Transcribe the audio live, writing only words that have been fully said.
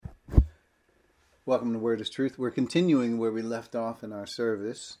Welcome to Word is Truth. We're continuing where we left off in our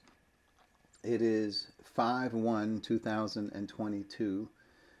service. It is 5/1/2022,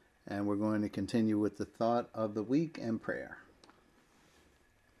 and we're going to continue with the thought of the week and prayer.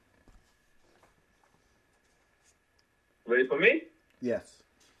 Ready for me? Yes.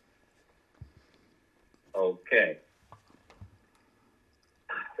 Okay.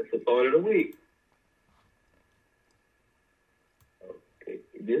 It's the thought of the week. Okay,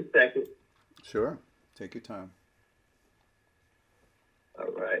 give me a second. Sure. Take your time.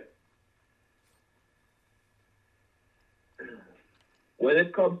 All right. When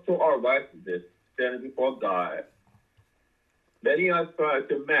it comes to our righteousness standing before God, many are trying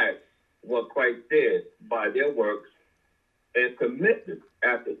to match what Christ did by their works and commitment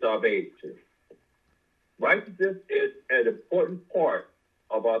after salvation. Righteousness is an important part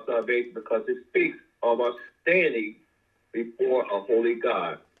of our salvation because it speaks of our standing before a holy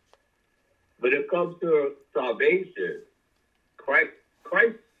God. When it comes to salvation, Christ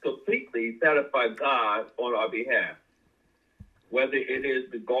completely satisfied God on our behalf, whether it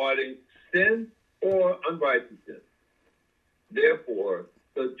is regarding sin or unrighteousness. Therefore,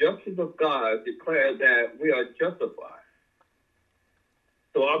 the justice of God declares that we are justified.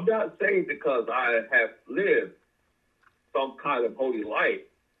 So I'm not saying because I have lived some kind of holy life,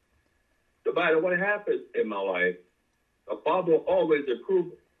 no matter what happens in my life, the Father will always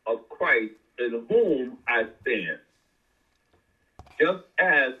approve of Christ in whom I stand. Just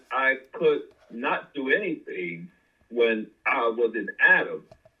as I could not do anything when I was in Adam,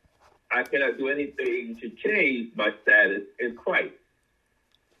 I cannot do anything to change my status in Christ.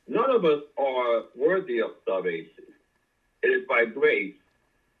 None of us are worthy of salvation. It is by grace.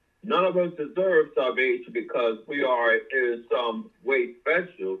 None of us deserve salvation because we are in some way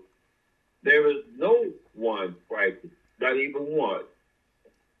special. There is no one righteous, not even one.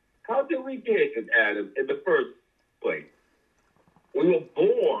 How did we get in Adam in the first place? We were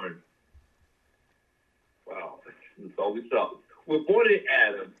born. Wow, that's always something. We're born in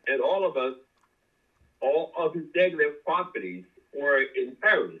Adam, and all of us, all of his negative properties were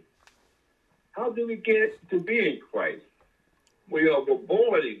inherited. How did we get to be in Christ? We were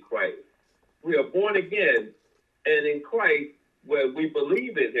born in Christ. We are born again, and in Christ, where we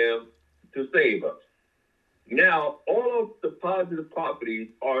believe in him to save us. Now, all of the positive properties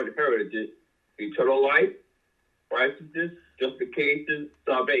are inherited: eternal life, righteousness, justification,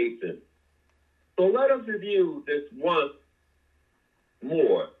 salvation. So let us review this once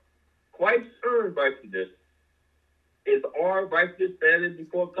more. Christ's earned righteousness is our righteousness standing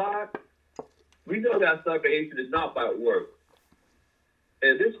before God. We know that salvation is not by works.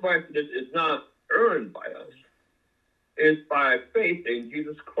 And this righteousness is not earned by us. It's by faith in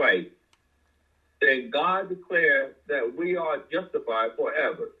Jesus Christ. And God declared that we are justified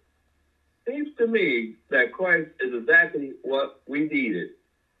forever. Seems to me that Christ is exactly what we needed,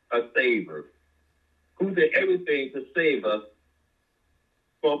 a Savior, who did everything to save us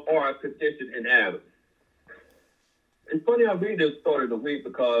from our condition in Adam. It's funny I read this story of the week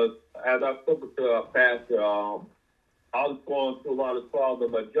because as I spoke to a pastor, I was going through a lot of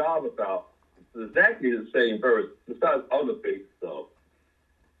problems on my job about exactly the same verse, besides other things stuff.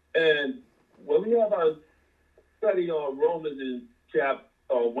 And when we have our study on Romans in chapter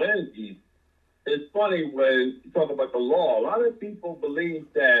Wednesday, it's funny when you talk about the law. A lot of people believe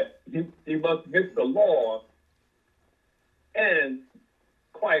that you must get the law and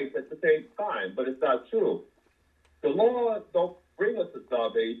Christ at the same time, but it's not true. The law don't bring us to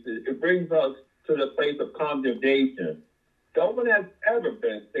salvation. It brings us to the place of condemnation. No one has ever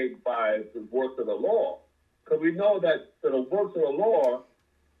been saved by the works of the law, because we know that to the works of the law,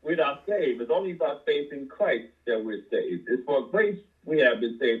 we're not saved. It's only by faith in Christ that we're saved. It's for grace we have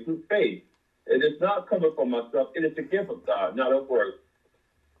been saved through faith. It is not coming from ourselves. It is a gift of God, not a work,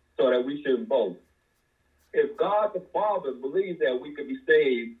 so that we shouldn't boast. If God the Father believes that we could be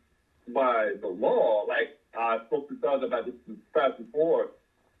saved by the law, like I spoke to God about this past before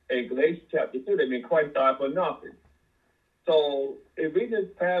in Galatians chapter 2, that means Christ died for nothing. So if we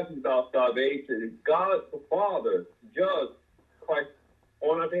just pass about salvation, God the Father judged Christ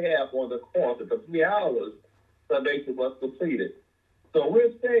on our behalf on the cross. And for 3 hours, salvation was completed. So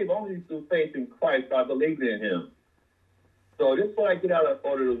we're saved only through faith in Christ by believing in him. So this is what I get out of the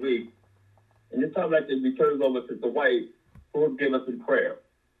order of the week. And this time I'd like to be turned over to the White, who will give us in prayer.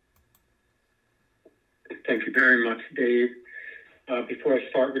 Thank you very much, Dave. Before I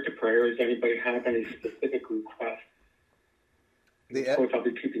start with the prayer, does anybody have any specific requests? Of course, I'll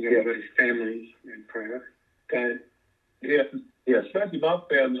be keeping everybody's families in prayer. Go ahead. Yeah, especially my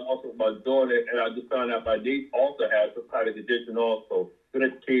family, also my daughter, and I just found out my niece also has some kind of condition also. So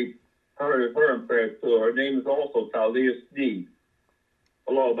to keep heard her in prayer too. Her name is also Talia Steve.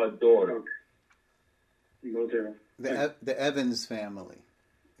 Hello, my daughter. Okay. Will do. The Evans family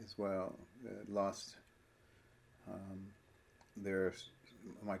as well lost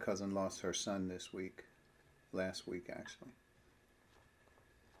my cousin lost her son last week actually.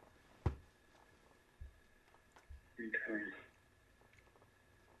 Okay.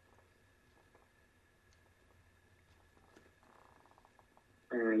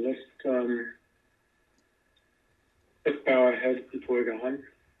 All right, let's bow our heads before God.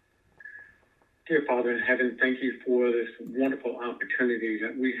 Dear Father in heaven, thank you for this wonderful opportunity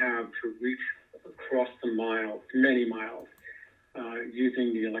that we have to reach across the miles, many miles,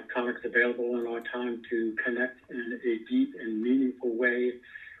 using the electronics available in our time to connect in a deep and meaningful way,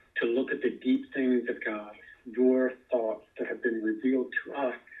 to look at the deep things of God, your thoughts that have been revealed to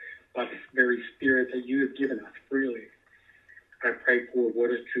us by the very Spirit that you have given us freely. I pray for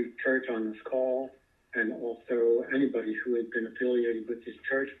What is Truth Church on this call, and also anybody who has been affiliated with this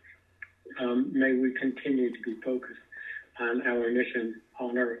church. May we continue to be focused on our mission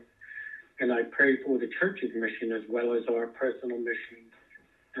on earth. And I pray for the church's mission as well as our personal mission.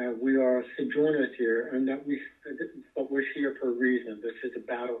 We are sojourners here, and but we're here for a reason. This is a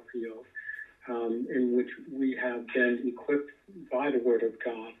battlefield in which we have been equipped by the Word of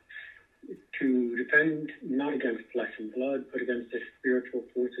God to defend not against flesh and blood, but against the spiritual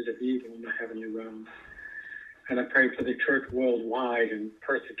forces of evil in the heavenly realms. And I pray for the church worldwide and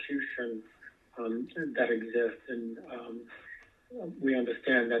persecution that exists. And we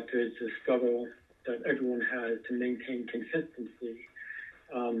understand that there's a struggle that everyone has to maintain consistency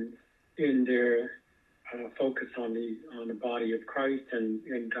in their focus on the body of Christ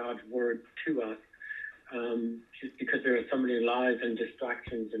and God's word to us, just because there are so many lies and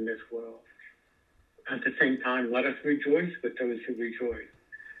distractions in this world. At the same time, let us rejoice with those who rejoice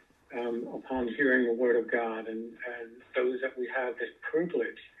upon hearing the word of God, and those that we have this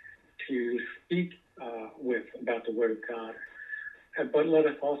privilege to speak with about the word of God. But let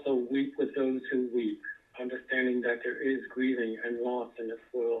us also weep with those who weep, understanding that there is grieving and loss in this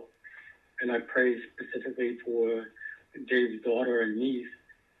world. And I pray specifically for Dave's daughter and niece,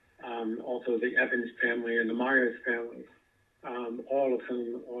 also the Evans family and the Myers family, all of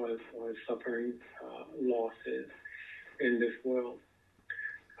whom are suffering losses in this world.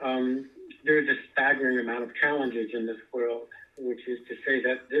 There's a staggering amount of challenges in this world, which is to say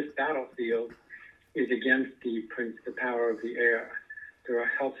that this battlefield is against the prince, the power of the air. There are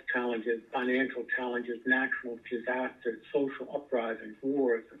health challenges, financial challenges, natural disasters, social uprisings,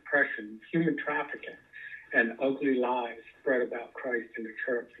 wars, oppression, human trafficking, and ugly lies spread about Christ in the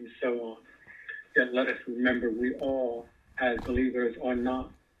church, and so on. Yet let us remember we all, as believers, are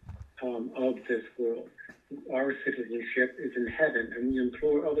not of this world. Our citizenship is in heaven, and we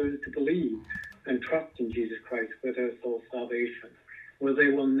implore others to believe and trust in Jesus Christ for their soul salvation, where they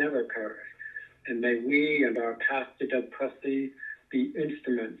will never perish. And may we and our pastor, Doug Presley, be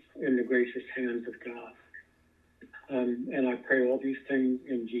instruments in the gracious hands of God. And I pray all these things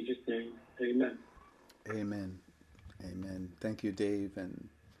in Jesus' name. Amen. Amen. Amen. Thank you, Dave, and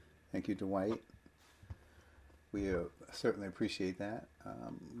thank you, Dwight. We certainly appreciate that.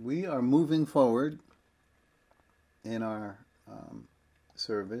 We are moving forward in our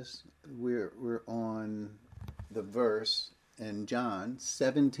service. We're on the verse in John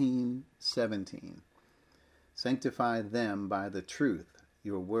 17:17. Sanctify them by the truth.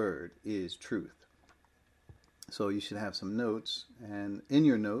 Your word is truth. So you should have some notes, and in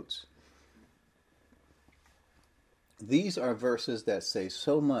your notes, these are verses that say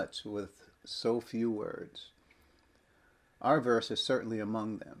so much with so few words. Our verse is certainly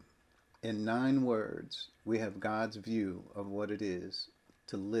among them. In 9 words, we have God's view of what it is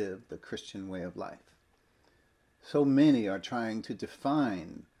to live the Christian way of life. So many are trying to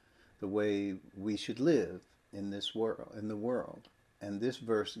define the way we should live in this world, and this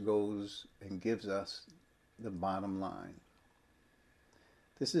verse goes and gives us the bottom line.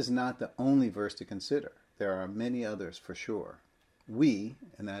 This is not the only verse to consider. There are many others for sure. We,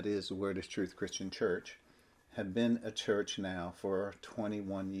 and that is the Word is Truth Christian Church, have been a church now for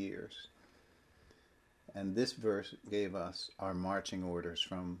 21 years. And this verse gave us our marching orders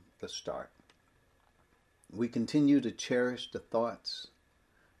from the start. We continue to cherish the thoughts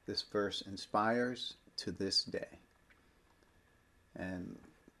this verse inspires to this day. And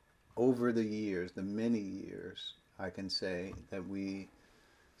over the years, the many years, I can say that we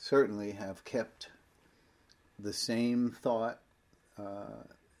certainly have kept the same thought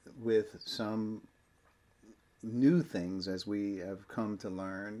with some new things as we have come to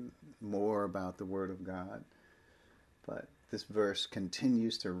learn more about the Word of God. But this verse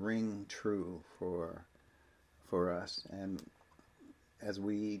continues to ring true for us. And as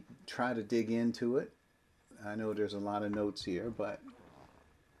we try to dig into it, I know there's a lot of notes here, but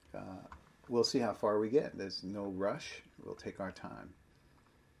we'll see how far we get. There's no rush. We'll take our time.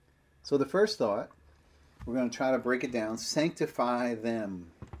 So the first thought, we're going to try to break it down. Sanctify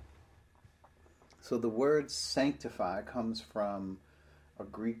them. So the word sanctify comes from a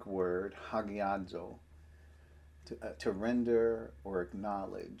Greek word, hagiadzo, to render or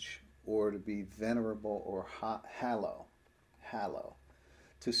acknowledge, or to be venerable or hallow,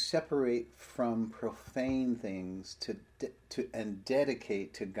 to separate from profane things, and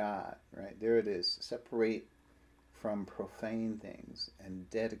dedicate to God. Right there, it is. Separate from profane things and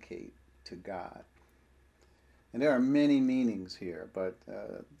dedicate to God. And there are many meanings here, but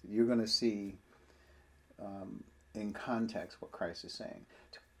you're going to see in context what Christ is saying.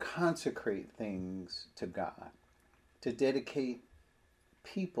 To consecrate things to God, to dedicate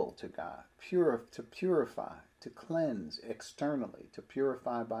people to God, to purify, to cleanse externally, to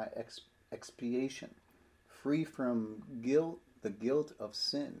purify by expiation, free from the guilt of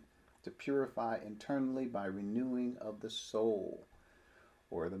sin, to purify internally by renewing of the soul,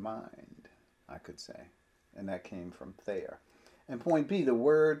 or the mind, I could say. And that came from Thayer. And point B,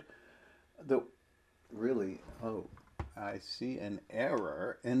 I see an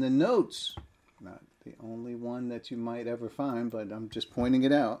error in the notes. Not the only one that you might ever find, but I'm just pointing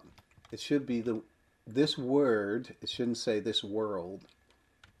it out. It should be this word. It shouldn't say this world.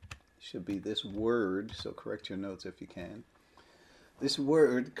 It should be this word, so correct your notes if you can. This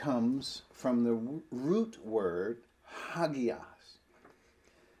word comes from the root word hagios,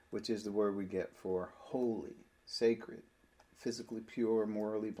 which is the word we get for holy, sacred, physically pure,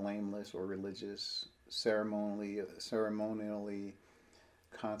 morally blameless, or religious, ceremonially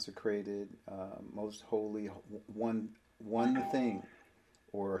consecrated, most holy, one thing,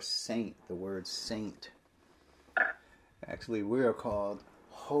 or saint, the word saint. Actually, we are called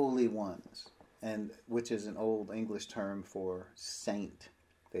holy ones, and which is an old English term for saint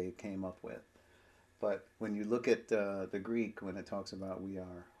they came up with. But when you look at the Greek, when it talks about we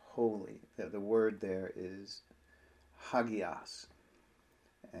are holy, the word there is hagios.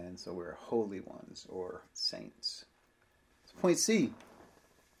 And so we're holy ones, or saints. So point C,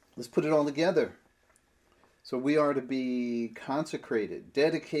 let's put it all together. So we are to be consecrated,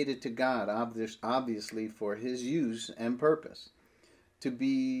 dedicated to God, obviously for His use and purpose. To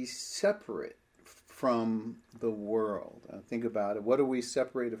be separate from the world. Think about it. What are we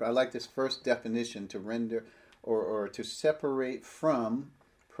separated from? I like this first definition, to render or to separate from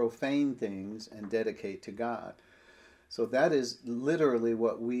profane things and dedicate to God. So that is literally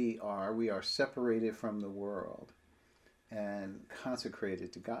what we are. We are separated from the world and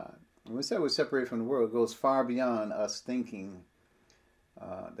consecrated to God. When we say we're separated from the world, it goes far beyond us thinking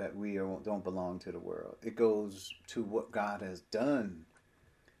that we don't belong to the world. It goes to what God has done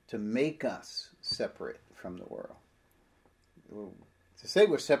to make us separate from the world. To say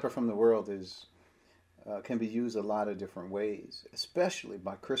we're separate from the world can be used a lot of different ways, especially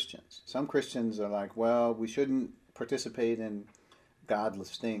by Christians. Some Christians are like, well, we shouldn't participate in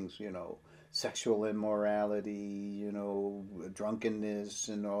godless things, sexual immorality, drunkenness,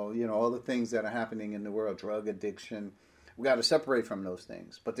 and all the things that are happening in the world, drug addiction. We got to separate from those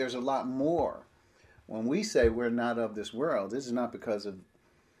things. But there's a lot more. When we say we're not of this world, this is not because of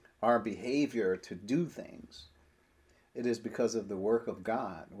our behavior to do things. It is because of the work of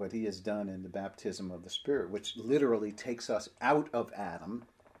God, what He has done in the baptism of the Spirit, which literally takes us out of Adam,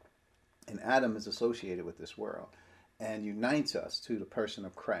 and Adam is associated with this world, and unites us to the person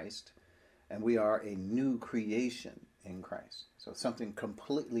of Christ, and we are a new creation in Christ. So something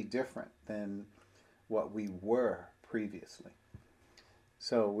completely different than what we were previously.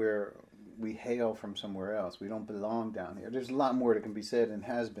 So we hail from somewhere else. We don't belong down here. There's a lot more that can be said and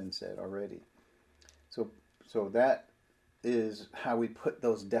has been said already. So that is how we put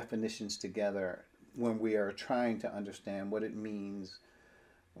those definitions together when we are trying to understand what it means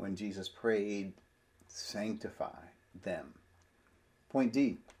when Jesus prayed, sanctify them. Point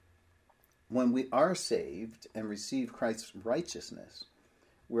D, when we are saved and receive Christ's righteousness,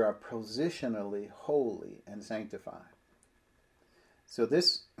 we are positionally holy and sanctified. So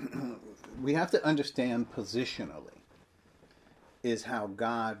this, we have to understand positionally is how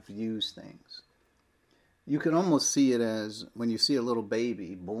God views things. You can almost see it as when you see a little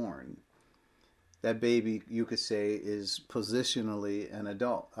baby born. That baby, you could say, is positionally an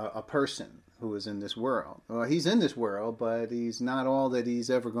adult, a person who is in this world. Well, he's in this world, but he's not all that he's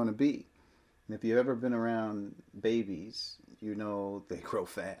ever going to be. And if you've ever been around babies, you know they grow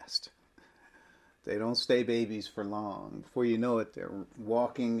fast. They don't stay babies for long. Before you know it, they're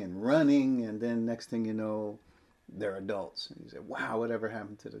walking and running, and then next thing you know, they're adults. And you say, wow, whatever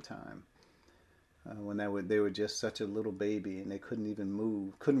happened to the time? When they were just such a little baby and they couldn't even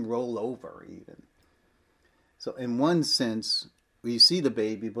move, couldn't roll over even. So in one sense, we see the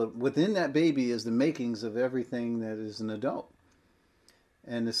baby, but within that baby is the makings of everything that is an adult.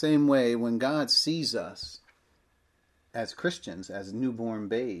 And the same way, when God sees us as Christians, as newborn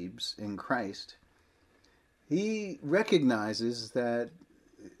babes in Christ, He recognizes that,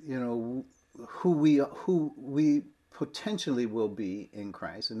 who we potentially will be in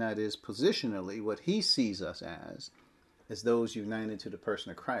Christ, and that is positionally what He sees us as those united to the person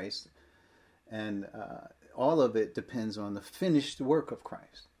of Christ, and all of it depends on the finished work of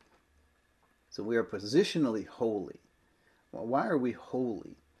Christ. So we are positionally holy. Well, why are we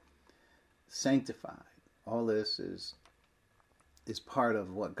holy? Sanctified. All this is part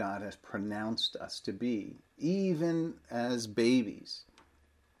of what God has pronounced us to be, even as babies.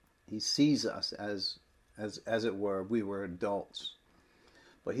 He sees us as it were, we were adults.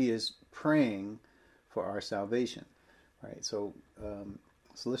 But He is praying for our salvation. Right? So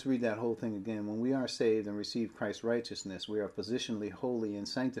let's read that whole thing again. When we are saved and receive Christ's righteousness, we are positionally holy and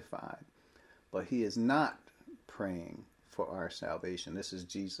sanctified. But He is not praying for our salvation. This is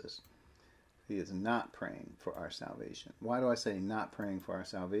Jesus. He is not praying for our salvation. Why do I say not praying for our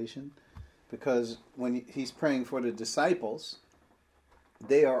salvation? Because when He's praying for the disciples,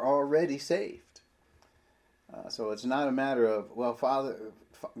 they are already saved. So it's not a matter of, well, Father,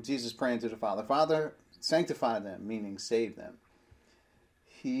 Jesus praying to the Father, Father, sanctify them, meaning save them.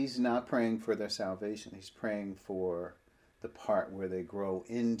 He's not praying for their salvation. He's praying for the part where they grow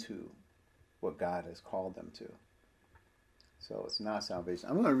into what God has called them to. So it's not salvation.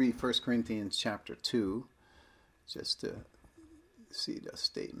 I'm going to read 1 Corinthians chapter 2, just to see the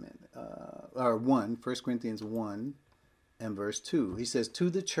statement. 1 Corinthians 1 and verse 2. He says, to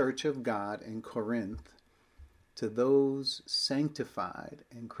the church of God in Corinth, to those sanctified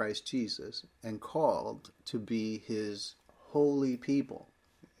in Christ Jesus and called to be His holy people,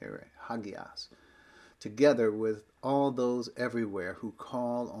 hagios, together with all those everywhere who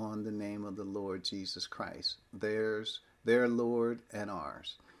call on the name of the Lord Jesus Christ, their Lord and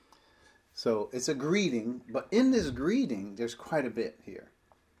ours. So it's a greeting, but in this greeting, there's quite a bit here.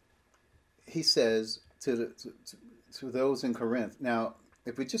 He says to those in Corinth. Now,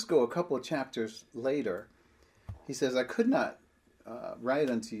 if we just go a couple of chapters later, he says, I could not write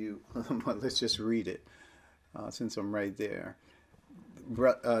unto you, but let's just read it, since I'm right there.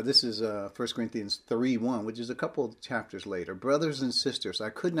 This is 1 Corinthians 3:1, which is a couple of chapters later. Brothers and sisters, I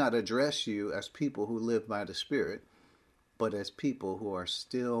could not address you as people who live by the Spirit, but as people who are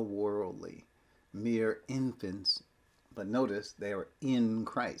still worldly, mere infants. But notice, they are in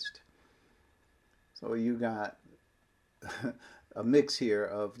Christ. So you got a mix here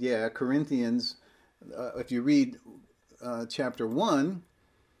of, Corinthians. If you read chapter 1,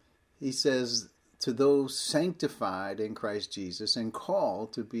 he says, to those sanctified in Christ Jesus and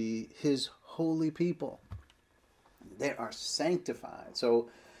called to be His holy people. They are sanctified.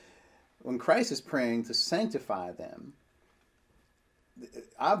 So when Christ is praying to sanctify them,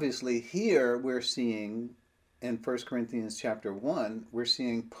 obviously here we're seeing in 1 Corinthians chapter 1, we're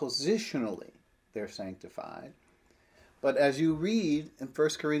seeing positionally they're sanctified. But as you read in 1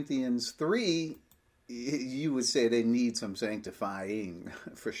 Corinthians 3, you would say they need some sanctifying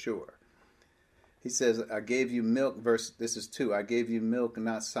for sure. He says, I gave you milk, this is 2, I gave you milk,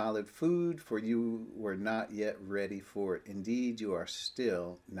 not solid food, for you were not yet ready for it. Indeed, you are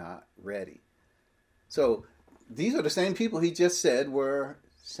still not ready. So these are the same people he just said were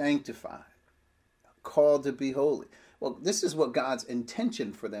sanctified, called to be holy. Well, this is what God's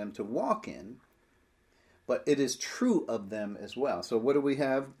intention for them to walk in, but it is true of them as well. So what do we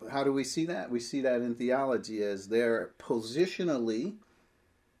have? How do we see that? We see that in theology as they're positionally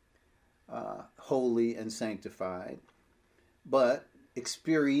holy and sanctified, but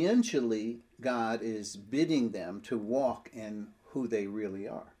experientially God is bidding them to walk in who they really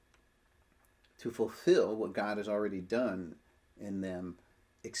are, to fulfill what God has already done in them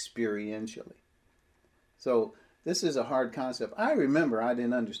experientially. So this is a hard concept. I remember I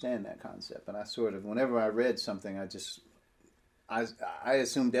didn't understand that concept, and I sort of, whenever I read something, I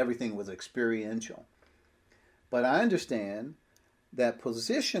assumed everything was experiential. But I understand that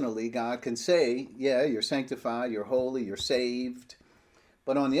positionally God can say, yeah, you're sanctified, you're holy, you're saved.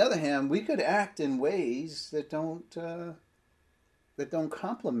 But on the other hand, we could act in ways that don't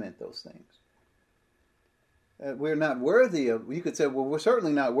complement those things. We're not worthy of, you could say, well, we're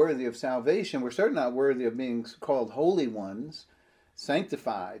certainly not worthy of salvation. We're certainly not worthy of being called holy ones,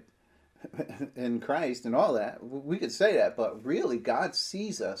 sanctified. in Christ and all that. We could say that, but really God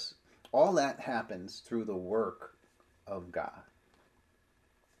sees us. All that happens through the work of God.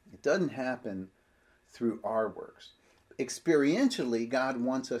 It doesn't happen through our works. Experientially, God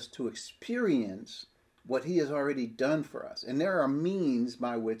wants us to experience what he has already done for us. And there are means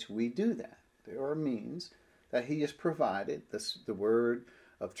by which we do that. There are means that he has provided, the word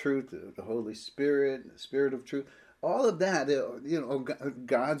of truth, the Holy Spirit, the Spirit of truth. All of that,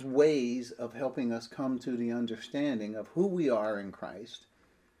 God's ways of helping us come to the understanding of who we are in Christ,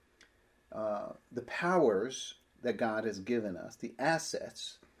 the powers that God has given us, the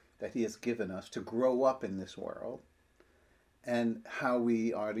assets that he has given us to grow up in this world, and how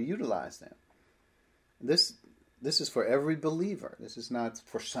we are to utilize them. This is for every believer. This is not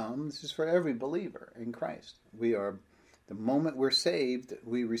for some. This is for every believer in Christ. The moment we're saved,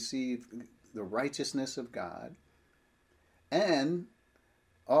 we receive the righteousness of God. And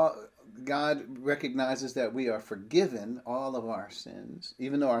God recognizes that we are forgiven all of our sins.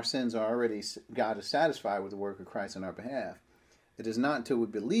 Even though our sins are already, God is satisfied with the work of Christ on our behalf. It is not until we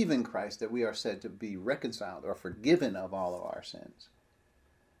believe in Christ that we are said to be reconciled or forgiven of all of our sins.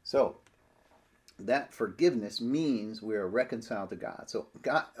 So, that forgiveness means we are reconciled to God. So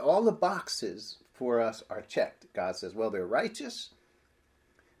God, all the boxes for us are checked. God says, well, they're righteous.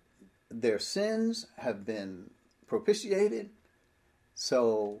 Their sins have been propitiated.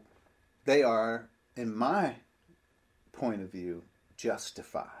 So they are, in my point of view,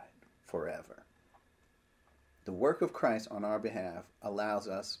 justified forever. The work of Christ on our behalf allows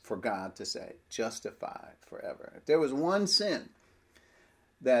us, for God to say, justified forever. If there was one sin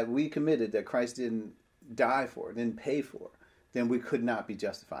that we committed that Christ didn't die for, didn't pay for, then we could not be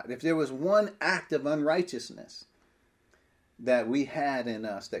justified. If there was one act of unrighteousness that we had in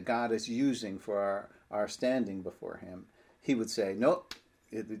us that God is using for our standing before him, he would say, nope,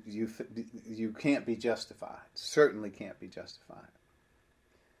 you can't be justified. Certainly can't be justified.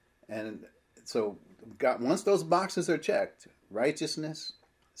 And so God, once those boxes are checked, righteousness,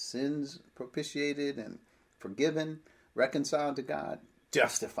 sins propitiated and forgiven, reconciled to God,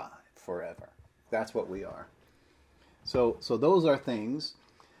 justified forever. That's what we are. So those are things.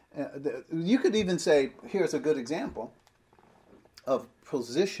 You could even say, here's a good example of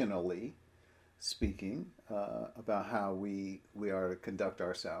positionally speaking about how we are to conduct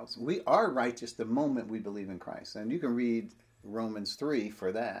ourselves. We are righteous the moment we believe in Christ. And you can read Romans 3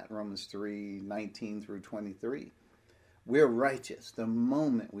 for that. Romans 3:19 through 23. We're righteous the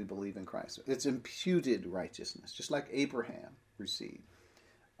moment we believe in Christ. It's imputed righteousness, just like Abraham received.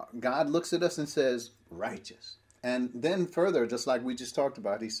 God looks at us and says, righteous. And then further, just like we just talked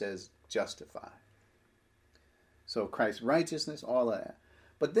about, he says, justified. So Christ's righteousness, all of that.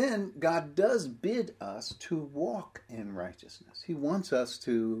 But then God does bid us to walk in righteousness. He wants us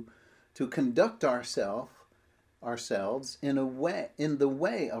to conduct ourselves in the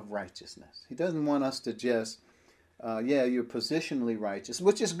way of righteousness. He doesn't want us to just, you're positionally righteous,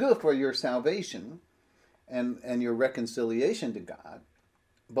 which is good for your salvation and your reconciliation to God.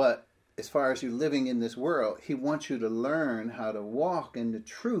 But as far as you living in this world, he wants you to learn how to walk in the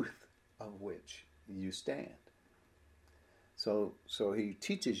truth of which you stand. So he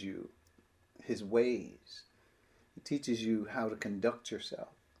teaches you his ways. He teaches you how to conduct yourself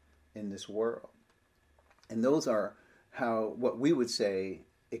in this world. And those are what we would say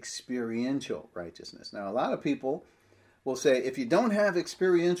experiential righteousness. Now, a lot of people will say, if you don't have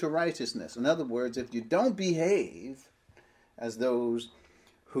experiential righteousness, in other words, if you don't behave as those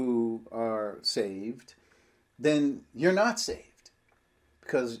who are saved, then you're not saved.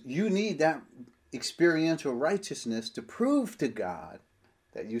 Because you need that experiential righteousness to prove to God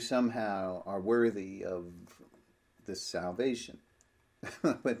that you somehow are worthy of this salvation.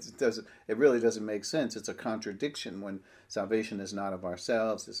 But it really doesn't make sense. It's a contradiction when salvation is not of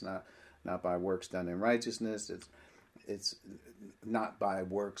ourselves. It's not by works done in righteousness. It's not by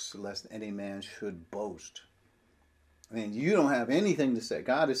works lest any man should boast. I mean, you don't have anything to say.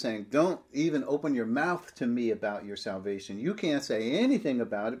 God is saying, don't even open your mouth to me about your salvation. You can't say anything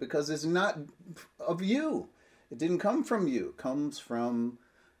about it because it's not of you. It didn't come from you. It comes from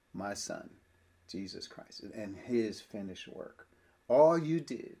my Son, Jesus Christ, and his finished work. All you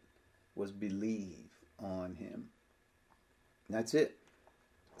did was believe on him. That's it.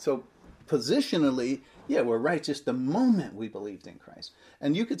 So positionally, we're righteous the moment we believed in Christ.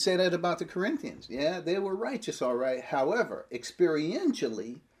 And you could say that about the Corinthians. Yeah, they were righteous, all right. However,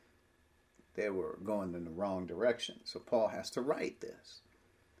 experientially, they were going in the wrong direction. So Paul has to write this.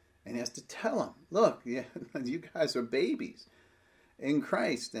 And he has to tell them, look, you guys are babies in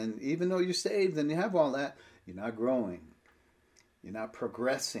Christ. And even though you're saved and you have all that, you're not growing. You're not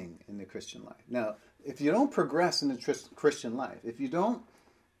progressing in the Christian life. Now, if you don't progress in the Christian life, if you don't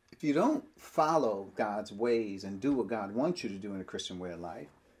follow God's ways and do what God wants you to do in a Christian way of life,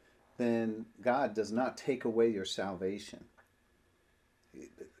 then God does not take away your salvation.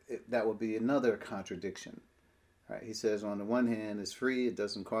 That would be another contradiction. Right? He says, on the one hand, it's free. It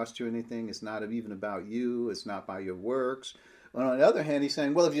doesn't cost you anything. It's not even about you. It's not by your works. But on the other hand, he's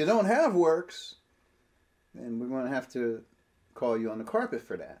saying, well, if you don't have works, then we're going to have to call you on the carpet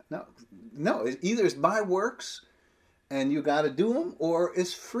for that. No. Either it's by works and you got to do them, or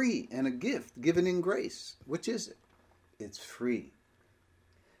it's free and a gift given in grace. Which is it? It's free.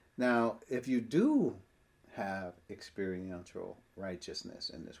 Now, if you do have experiential righteousness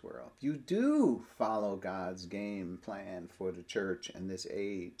in this world, if you do follow God's game plan for the church in this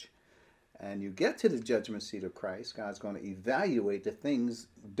age, and you get to the judgment seat of Christ, God's going to evaluate the things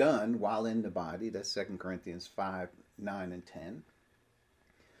done while in the body. That's 2 Corinthians 5, 9, and 10.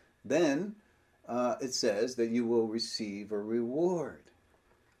 Then it says that you will receive a reward.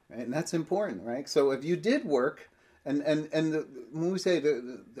 Right? And that's important, right? So if you did work, and when we say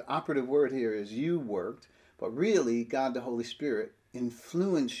the operative word here is you worked, but really God the Holy Spirit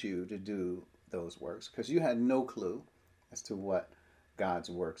influenced you to do those works because you had no clue as to what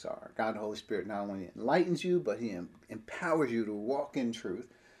God's works are. God the Holy Spirit not only enlightens you, but he empowers you to walk in truth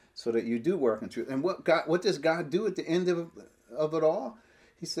so that you do work in truth. And what does God do at the end of it all?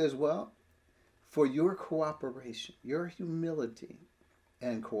 He says, well, for your cooperation, your humility,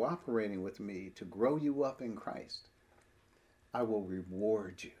 and cooperating with me to grow you up in Christ, I will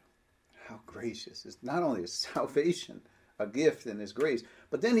reward you. How gracious. It's not only a salvation, a gift in his grace,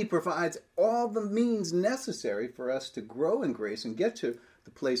 but then he provides all the means necessary for us to grow in grace and get to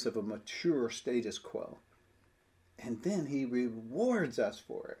the place of a mature status quo. And then he rewards us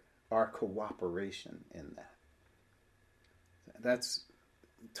for it, our cooperation in that. That's,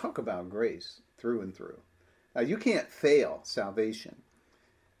 talk about grace through and through. Now, you can't fail salvation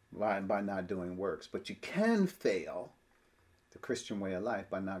by not doing works, but you can fail the Christian way of life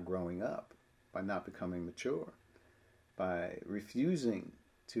by not growing up, by not becoming mature, by refusing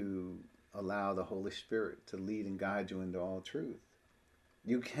to allow the Holy Spirit to lead and guide you into all truth.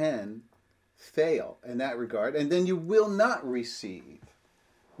 You can fail in that regard, and then you will not receive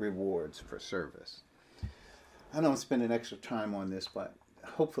rewards for service. I don't spend an extra time on this, but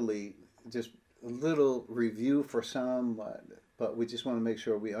hopefully just a little review for some, but we just want to make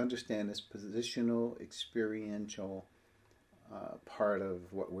sure we understand this positional, experiential part of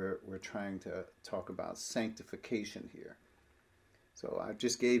what we're trying to talk about, sanctification here. So I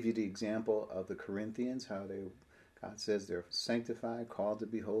just gave you the example of the Corinthians, how God says they're sanctified, called to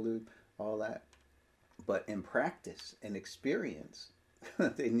be holy, all that. But in practice, in experience,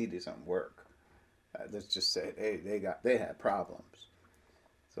 they needed some work. Let's just say they had problems.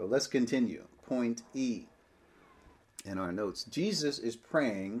 So let's continue. Point E in our notes. Jesus is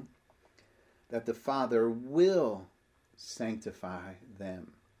praying that the Father will sanctify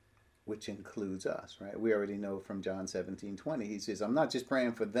them, which includes us, right? We already know from John 17:20. He says, I'm not just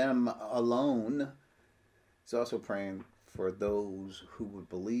praying for them alone. He's also praying for those who would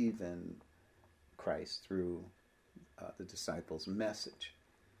believe in Christ through the disciples' message.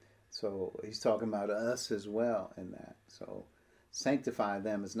 So he's talking about us as well in that. So sanctify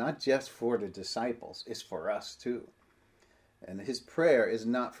them is not just for the disciples, it's for us too. And his prayer is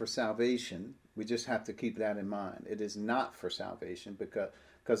not for salvation. We just have to keep that in mind. It is not for salvation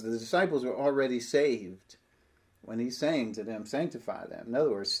because the disciples were already saved when he's saying to them, sanctify them. In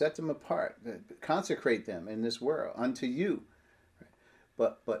other words, set them apart, consecrate them in this world unto you.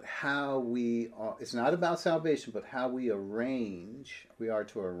 But how we are, it's not about salvation, but how we are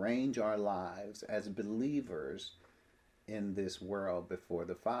to arrange our lives as believers in this world before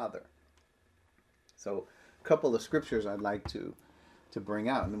the Father. So a couple of scriptures I'd like to bring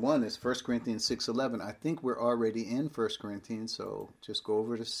out. And one is 1 Corinthians 6:11. I think we're already in 1 Corinthians, so just go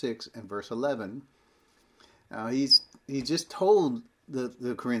over to 6 and verse 11. Now he just told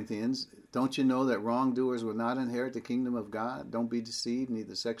the Corinthians, don't you know that wrongdoers will not inherit the kingdom of God? Don't be deceived,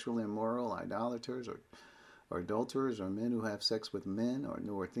 neither sexually immoral, idolaters, or adulterers, or men who have sex with men,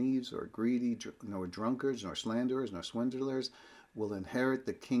 nor thieves, or greedy, nor drunkards, nor slanderers, nor swindlers will inherit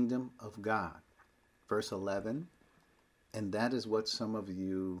the kingdom of God. Verse 11, and that is what some of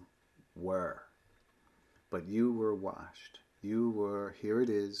you were. But you were washed. You were, here it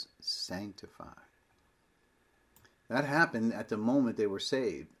is, sanctified. That happened at the moment they were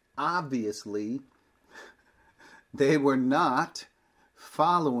saved. Obviously, they were not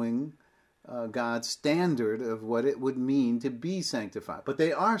following God's standard of what it would mean to be sanctified. But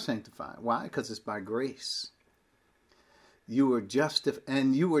they are sanctified. Why? Because it's by grace. You were justified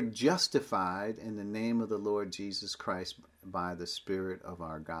in the name of the Lord Jesus Christ by the Spirit of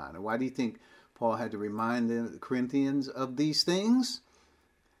our God. And why do you think Paul had to remind the Corinthians of these things?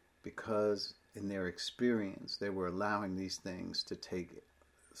 Because in their experience, they were allowing these things to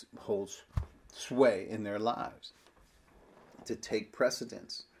hold sway in their lives, to take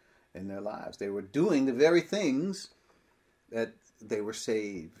precedence in their lives. They were doing the very things that they were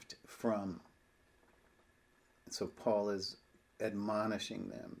saved from. So Paul is admonishing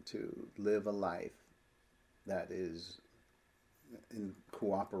them to live a life that is in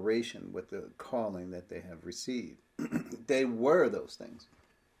cooperation with the calling that they have received. They were those things,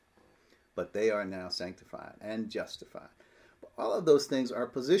 but they are now sanctified and justified. All of those things are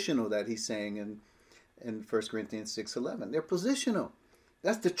positional, that he's saying in 1 Corinthians 6:11. They're positional.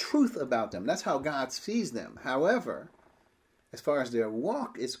 That's the truth about them. That's how God sees them. However, as far as their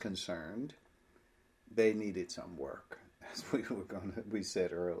walk is concerned, they needed some work. As we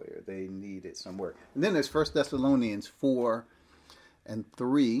said earlier, they needed some work. And then there's 1 Thessalonians 4 and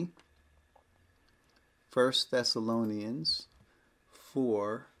 3. 1 Thessalonians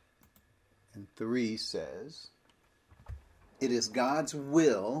 4 and 3 says, "It is God's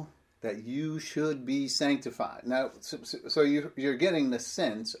will that you should be sanctified." Now, so you're getting the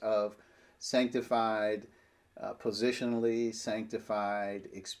sense of sanctified positionally, sanctified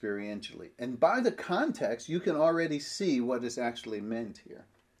experientially. And by the context, you can already see what is actually meant here.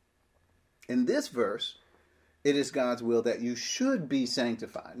 In this verse, it is God's will that you should be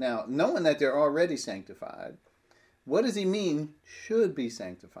sanctified. Now, knowing that they're already sanctified, what does he mean, should be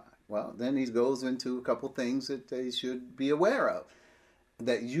sanctified? Well, then he goes into a couple things that they should be aware of.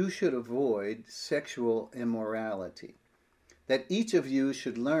 That you should avoid sexual immorality. That each of you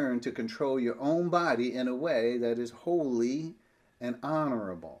should learn to control your own body in a way that is holy and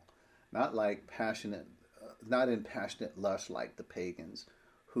honorable. Not in passionate lust like the pagans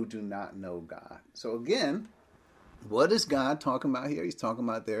who do not know God. So again, what is God talking about here? He's talking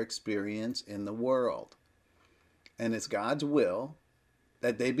about their experience in the world. And it's God's will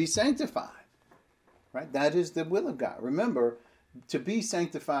that they be sanctified. Right? That is the will of God. Remember, to be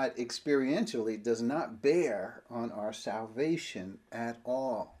sanctified experientially does not bear on our salvation at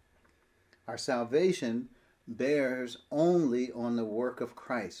all. Our salvation bears only on the work of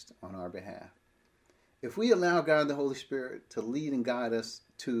Christ on our behalf. If we allow God the Holy Spirit to lead and guide us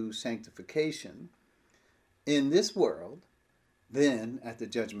to sanctification in this world, then at the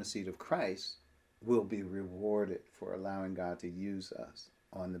judgment seat of Christ, we'll be rewarded for allowing God to use us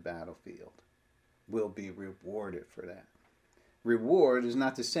on the battlefield. We'll be rewarded for that. Reward is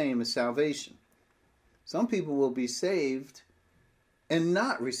not the same as salvation. Some people will be saved and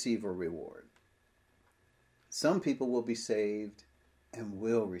not receive a reward. Some people will be saved and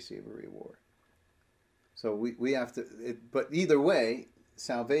will receive a reward. So we have to, but either way,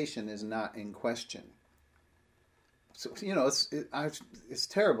 salvation is not in question. So, it's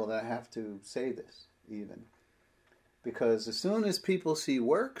terrible that I have to say this even. Because as soon as people see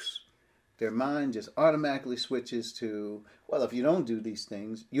works, their mind just automatically switches to, well, if you don't do these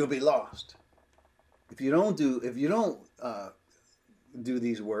things, you'll be lost. If you don't do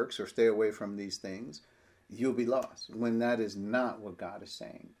these works or stay away from these things, you'll be lost. When that is not what God is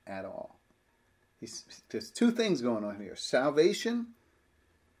saying at all. There's two things going on here: salvation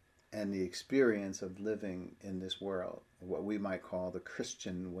and the experience of living in this world, what we might call the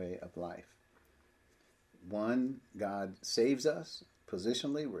Christian way of life. One, God saves us.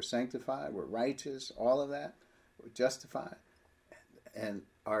 Positionally, we're sanctified, we're righteous, all of that, we're justified. And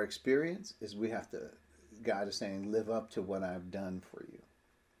our experience is God is saying, live up to what I've done for you.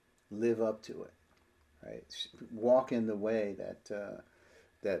 Live up to it, right? Walk in the way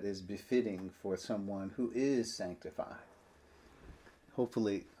that is befitting for someone who is sanctified.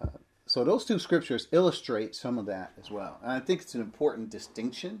 Hopefully, so those two scriptures illustrate some of that as well. And I think it's an important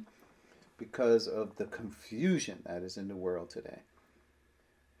distinction because of the confusion that is in the world today.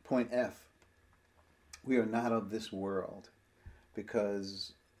 Point F, we are not of this world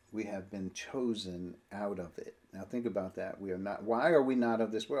because we have been chosen out of it. Now think about that. We are not. Why are we not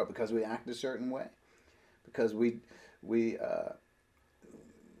of this world? Because we act a certain way. Because we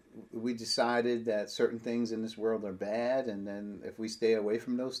decided that certain things in this world are bad, and then if we stay away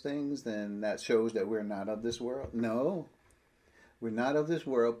from those things, then that shows that we're not of this world. No, we're not of this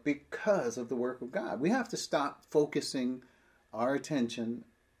world because of the work of God. We have to stop focusing our attention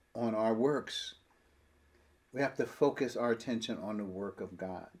on our works. We have to focus our attention on the work of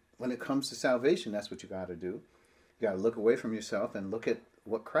God. When it comes to salvation, that's what you got to do. You got to look away from yourself and look at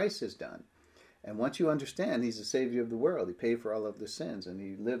what Christ has done. And once you understand He's the Savior of the world, He paid for all of the sins, and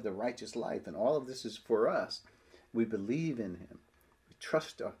He lived a righteous life, and all of this is for us, We believe in him. We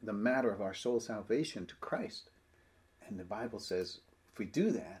trust the matter of our soul salvation to Christ. And the Bible says if we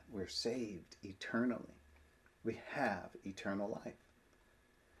do that, we're saved eternally. We have eternal life.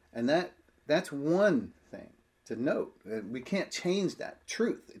 And that's one thing to note. We can't change that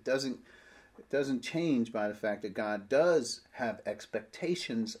truth. It doesn't change by the fact that God does have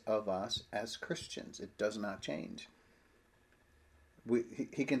expectations of us as Christians. It does not change.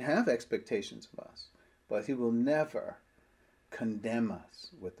 He can have expectations of us, but he will never condemn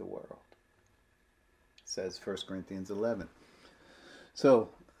us with the world, says 1 Corinthians 11. So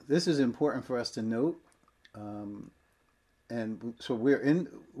this is important for us to note. And so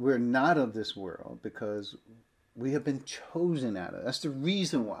we're not of this world because we have been chosen out of it. That's the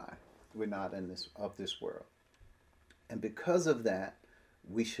reason why we're not of this world. And because of that,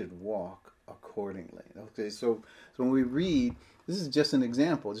 we should walk accordingly. Okay, so when we read, this is just an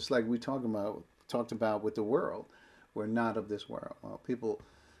example, just like we talked about with the world. We're not of this world. Well, people,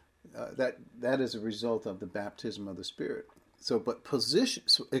 that is a result of the baptism of the Spirit. So, but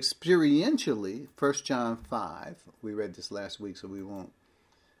experientially, 1 John 5, we read this last week, so we won't.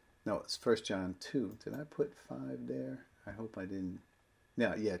 No, it's 1 John 2. Did I put 5 there? I hope I didn't.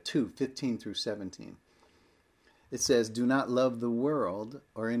 Yeah, 2, 15 through 17. It says, do not love the world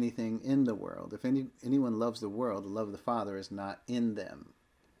or anything in the world. If anyone loves the world, the love of the Father is not in them.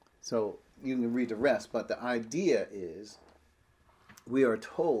 So you can read the rest, but the idea is we are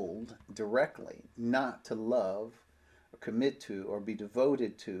told directly not to love or commit to or be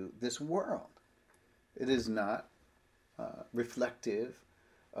devoted to this world. It is not reflective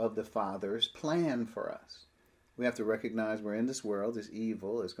of the Father's plan for us. We have to recognize we're in this world. It's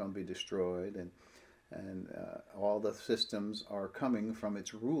evil. It's going to be destroyed, and all the systems are coming from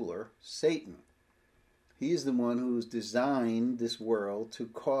its ruler, Satan. He is the one who's designed this world to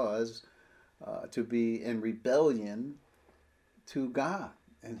cause to be in rebellion to God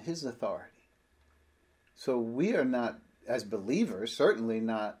and his authority. So we are not, as believers, certainly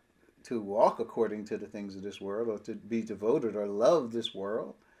not to walk according to the things of this world or to be devoted or love this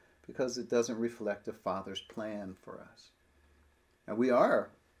world, because it doesn't reflect the Father's plan for us. And we are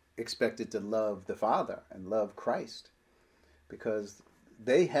expected to love the Father and love Christ because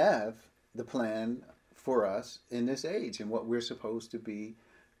they have the plan for us in this age and what we're supposed to be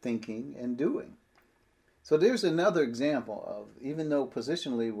thinking and doing. So there's another example of, even though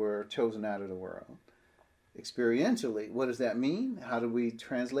positionally we're chosen out of the world, experientially, what does that mean? How do we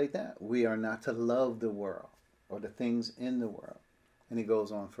translate that? We are not to love the world or the things in the world. And he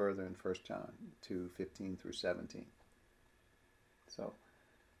goes on further in 1 John 2, 15 through 17. So,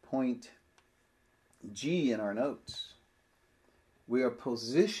 point G in our notes. We are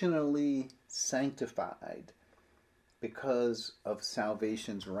positionally sanctified because of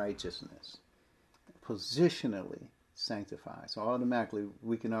salvation's righteousness. Positionally sanctified. So automatically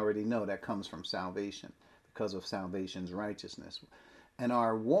we can already know that comes from salvation because of salvation's righteousness. And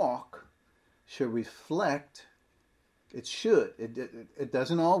our walk should reflect, it should, it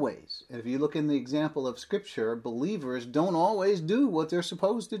doesn't always. If you look in the example of Scripture, believers don't always do what they're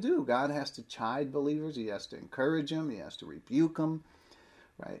supposed to do. God has to chide believers. He has to encourage them. He has to rebuke them.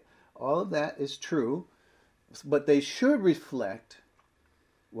 Right? All of that is true. But they should reflect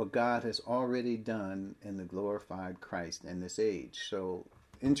what God has already done in the glorified Christ in this age. So,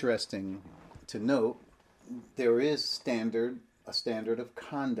 interesting to note, there is a standard of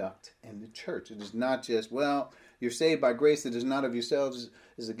conduct in the church. It is not just, well, you're saved by grace that is not of yourselves,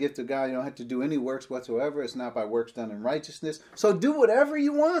 is a gift of God. You don't have to do any works whatsoever. It's not by works done in righteousness. So do whatever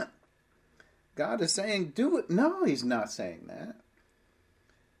you want. God is saying, do it. No, he's not saying that.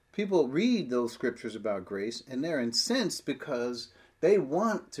 People read those scriptures about grace and they're incensed because they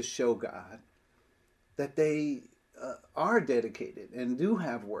want to show God that they are dedicated and do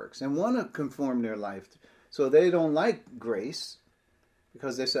have works and want to conform their life. So they don't like grace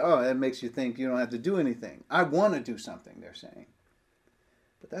because they say, oh, that makes you think you don't have to do anything. I want to do something, they're saying.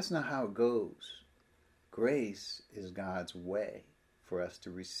 But that's not how it goes. Grace is God's way for us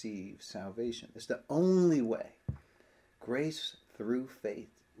to receive salvation. It's the only way. Grace through faith.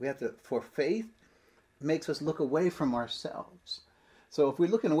 We have to, for faith makes us look away from ourselves. So if we're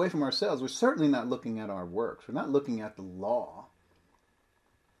looking away from ourselves, we're certainly not looking at our works. We're not looking at the law.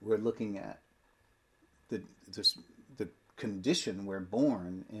 We're looking at the condition we're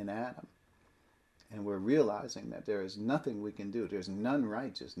born in Adam. And we're realizing that there is nothing we can do. There's none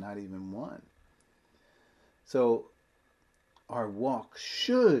righteous, not even one. So our walk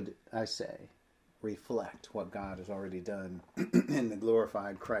should, I say, reflect what God has already done in the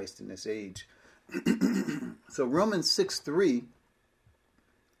glorified Christ in this age. So Romans 6:3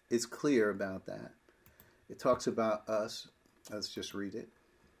 is clear about that. It talks about us. Let's just read it.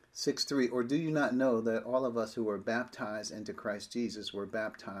 6:3, or do you not know that all of us who were baptized into Christ Jesus were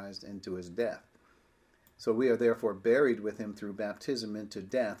baptized into his death? So we are therefore buried with him through baptism into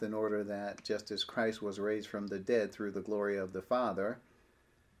death, in order that, just as Christ was raised from the dead through the glory of the Father,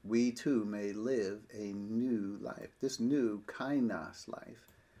 we too may live a new life. This new kainos life,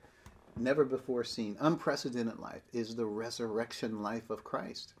 never before seen, unprecedented life, is the resurrection life of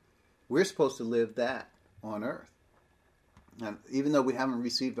Christ. We're supposed to live that on earth. And even though we haven't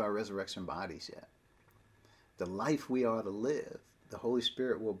received our resurrection bodies yet, the life we are to live, the Holy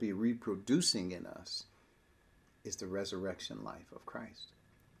Spirit will be reproducing in us, is the resurrection life of Christ.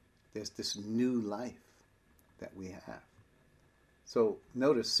 There's this new life that we have. So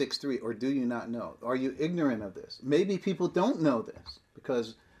notice 6:3, or do you not know? Are you ignorant of this? Maybe people don't know this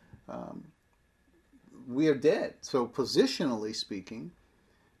because we are dead. So positionally speaking,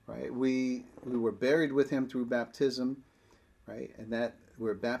 right, we were buried with him through baptism, right, and that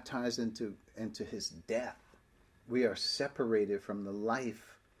we're baptized into his death. We are separated from the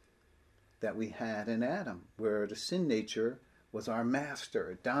life that we had in Adam, where the sin nature was our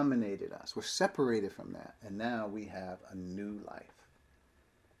master. It dominated us. We're separated from that, and now we have a new life.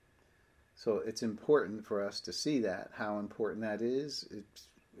 So it's important for us to see that, how important that is. It's,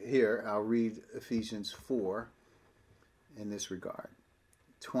 here, I'll read Ephesians 4 in this regard,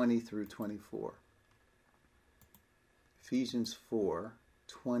 20 through 24. Ephesians 4,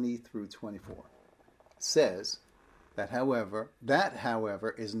 20 through 24 says that, however,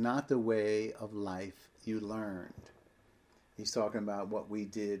 is not the way of life you learned. He's talking about what we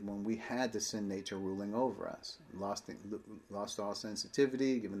did when we had the sin nature ruling over us. Lost all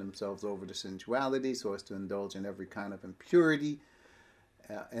sensitivity, giving themselves over to sensuality so as to indulge in every kind of impurity,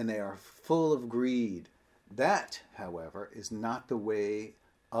 and they are full of greed. That, however, is not the way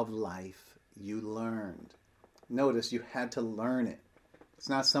of life you learned. Notice you had to learn it. It's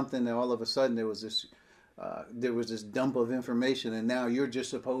not something that all of a sudden there was this dump of information and now you're just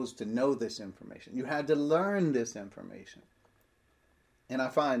supposed to know this information. You had to learn this information. And I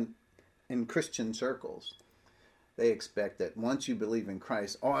find in Christian circles, they expect that once you believe in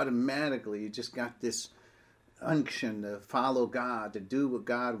Christ, automatically you just got this unction to follow God, to do what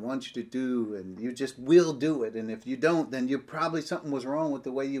God wants you to do, and you just will do it. And if you don't, then something was wrong with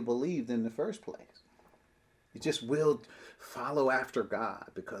the way you believed in the first place. You just will follow after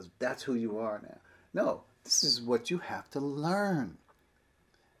God because that's who you are now. No, this is what you have to learn.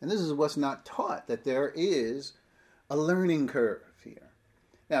 And this is what's not taught, that there is a learning curve here.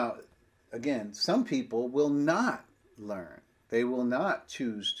 Now, again, some people will not learn. They will not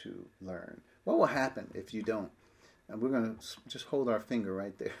choose to learn. What will happen if you don't? And we're going to just hold our finger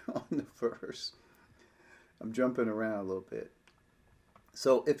right there on the verse. I'm jumping around a little bit.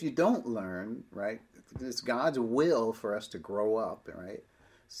 So if you don't learn, right, it's God's will for us to grow up, right?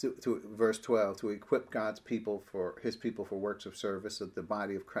 So, to verse 12, to equip God's people for his people for works of service, so that the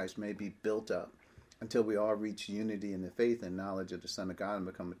body of Christ may be built up until we all reach unity in the faith and knowledge of the Son of God and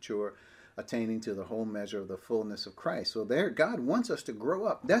become mature, attaining to the whole measure of the fullness of Christ. So there, God wants us to grow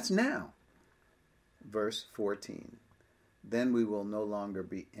up. That's now. Verse 14, then we will no longer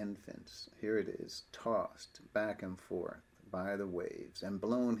be infants. Here it is, tossed back and forth by the waves and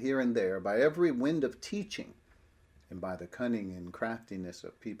blown here and there by every wind of teaching and by the cunning and craftiness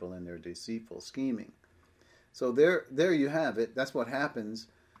of people in their deceitful scheming. So there you have it. That's what happens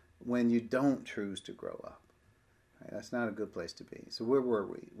when you don't choose to grow up. Right? That's not a good place to be. So where were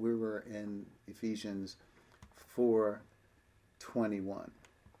we? We were in Ephesians 4:21.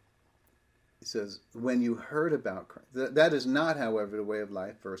 It says, when you heard about Christ, that is not, however, the way of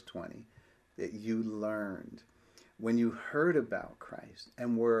life, verse 20, that you learned. When you heard about Christ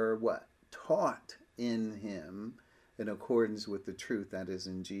and were what? Taught in him in accordance with the truth that is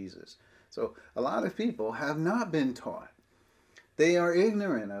in Jesus. So a lot of people have not been taught. They are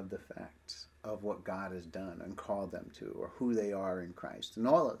ignorant of the facts of what God has done and called them to, or who they are in Christ and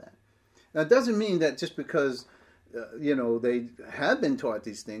all of that. Now, it doesn't mean that just because they have been taught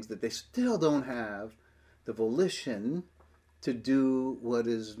these things, that they still don't have the volition to do what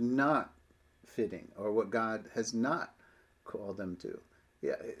is not fitting or what God has not called them to.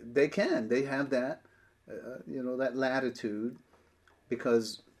 Yeah, they can. They have that, that latitude,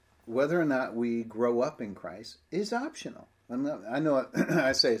 because whether or not we grow up in Christ is optional. I know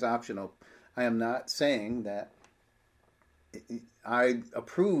I say it's optional. I am not saying that I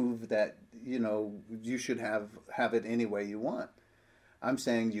approve that, you should have it any way you want. I'm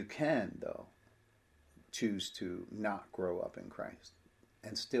saying you can, though, choose to not grow up in Christ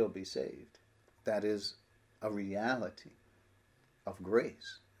and still be saved. That is a reality of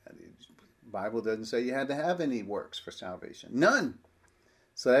grace. The Bible doesn't say you had to have any works for salvation. None.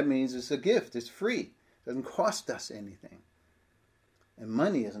 So that means it's a gift. It's free. It doesn't cost us anything. And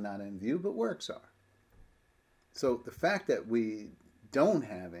money is not in view, but works are. So the fact that we don't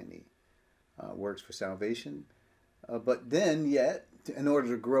have any works for salvation, but then yet, in order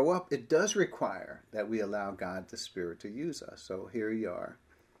to grow up, it does require that we allow God the Spirit to use us. So here you are.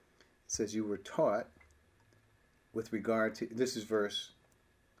 It says you were taught with regard to, this is verse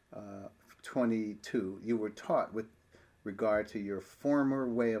 22, you were taught with regard to your former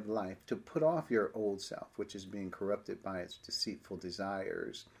way of life to put off your old self, which is being corrupted by its deceitful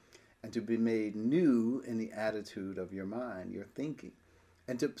desires, and to be made new in the attitude of your mind, your thinking.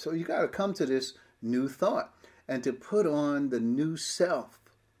 So you got to come to this new thought, and to put on the new self,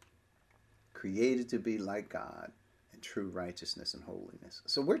 created to be like God in true righteousness and holiness.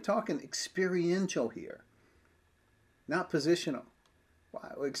 So we're talking experiential here, not positional.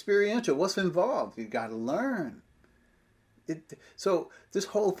 Wow, experiential. What's involved? You got to learn. So this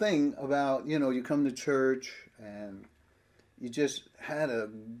whole thing about, you come to church and you just had a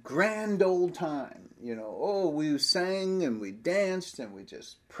grand old time, we sang and we danced and we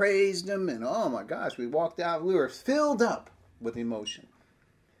just praised him, and oh my gosh, we walked out, we were filled up with emotion.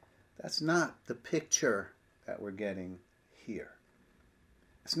 That's not the picture that we're getting here.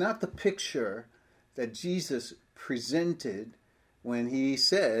 It's not the picture that Jesus presented when he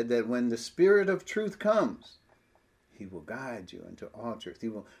said that when the Spirit of truth comes, he will guide you into all truth.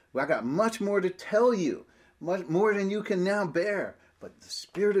 I got much more to tell you, much more than you can now bear. But the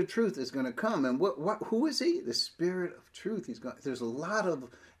Spirit of truth is going to come. And who is he? The Spirit of truth. There's a lot of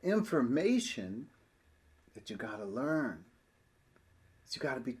information that you got to learn. That you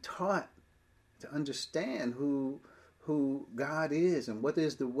got to be taught to understand who God is and what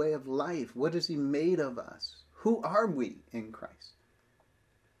is the way of life. What is he made of us? Who are we in Christ?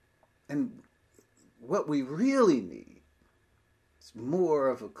 And what we really need is more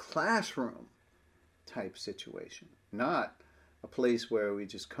of a classroom type situation, not a place where we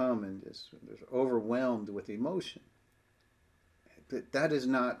just come and just overwhelmed with emotion. That is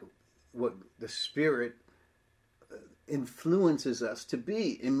not what the Spirit influences us to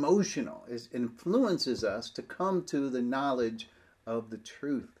be. Emotional. It influences us to come to the knowledge of the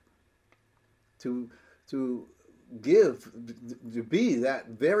truth, to be that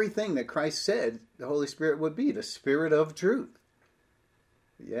very thing that Christ said the Holy Spirit would be, the Spirit of truth.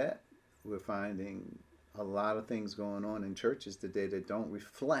 Yet we're finding a lot of things going on in churches today that don't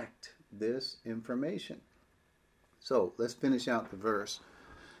reflect this information. So let's finish out the verse.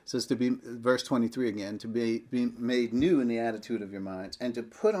 It says to be, verse 23 again, to be made new in the attitude of your minds, and to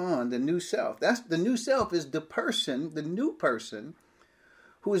put on the new self. That's the new self is the person, the new person,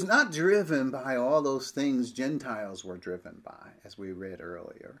 who is not driven by all those things Gentiles were driven by, as we read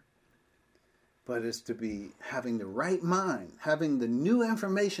earlier, but is to be having the right mind, having the new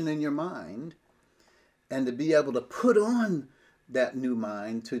information in your mind, and to be able to put on that new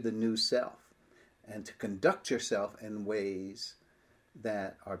mind to the new self, and to conduct yourself in ways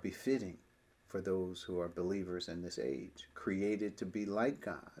that are befitting for those who are believers in this age, created to be like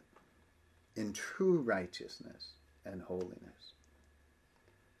God in true righteousness and holiness.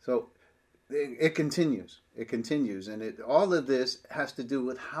 So it continues. It continues. And all of this has to do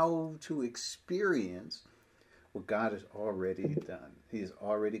with how to experience what God has already done. He has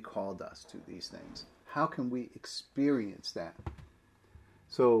already called us to these things. How can we experience that?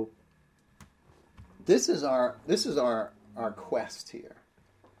 So this is our quest here,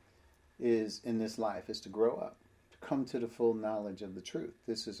 is in this life, is to grow up, to come to the full knowledge of the truth.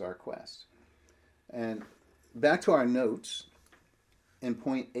 This is our quest. And back to our notes, in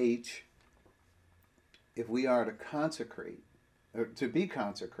point H, if we are to consecrate, or to be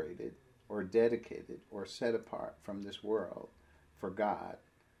consecrated, or dedicated, or set apart from this world for God,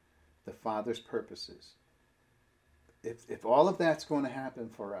 the Father's purposes, if all of that's going to happen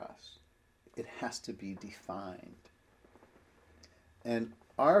for us, it has to be defined. And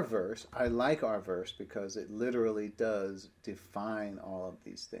our verse, I like our verse because it literally does define all of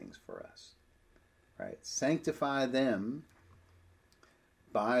these things for us. Right? Sanctify them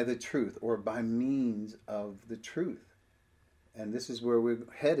by the truth, or by means of the truth. And this is where we're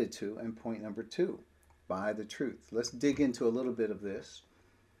headed to in point number 2, by the truth. Let's dig into a little bit of this.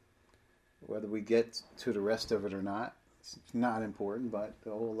 Whether we get to the rest of it or not, it's not important, but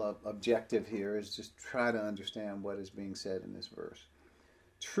the whole objective here is just try to understand what is being said in this verse.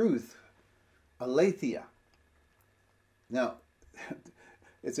 Truth, aletheia. Now,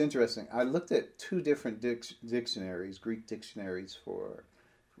 it's interesting. I looked at 2 different dictionaries, Greek dictionaries for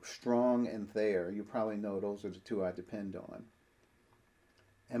Strong and Thayer. You probably know those are the 2 I depend on.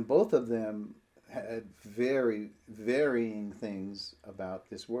 And both of them had very varying things about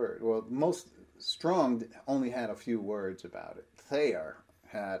this word. Well, most Strong only had a few words about it. Thayer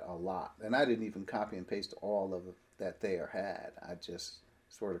had a lot. And I didn't even copy and paste all of that Thayer had. I just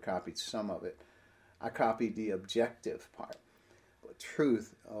sort of copied some of it. I copied the objective part. But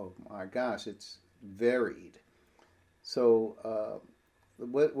truth, oh my gosh, it's varied. So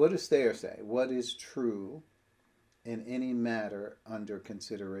what does Thayer say? What is true in any matter under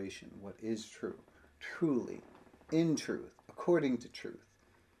consideration? What is true? Truly, in truth, according to truth,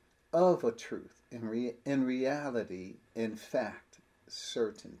 of a truth, in reality, in fact,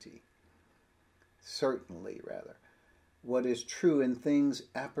 certainty. Certainly, rather. What is true in things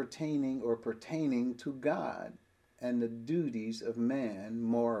appertaining or pertaining to God and the duties of man,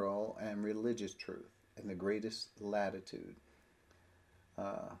 moral and religious truth, in the greatest latitude.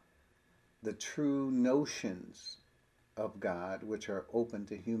 The true notions of God, which are open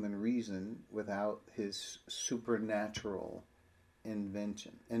to human reason without his supernatural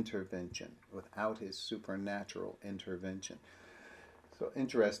intervention, without his supernatural intervention. So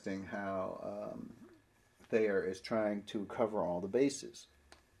interesting how Thayer is trying to cover all the bases,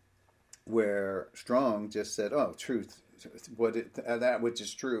 where Strong just said, "Oh, truth, that which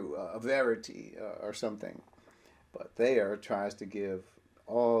is true, a verity, or something." But Thayer tries to give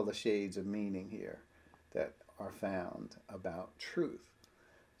all the shades of meaning here that are found about truth.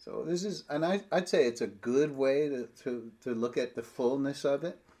 So this is, and I'd say it's a good way to look at the fullness of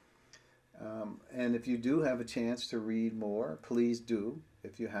it. And if you do have a chance to read more, please do,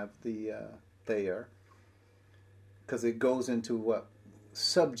 if you have the Thayer, because it goes into what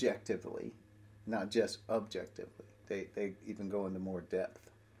subjectively, not just objectively. They even go into more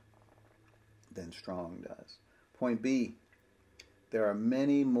depth than Strong does. Point B, there are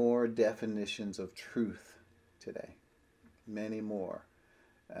many more definitions of truth today. Many more.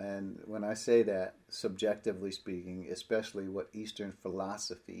 And when I say that, subjectively speaking, especially what Eastern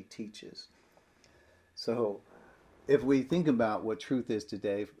philosophy teaches. So if we think about what truth is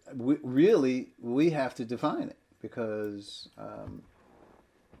today, we have to define it, because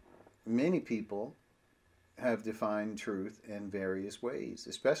many people have defined truth in various ways,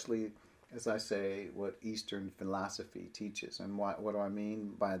 especially, as I say, what Eastern philosophy teaches. And what do I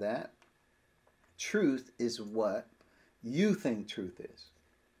mean by that? Truth is what you think truth is.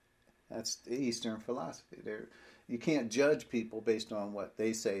 That's the Eastern philosophy. You can't judge people based on what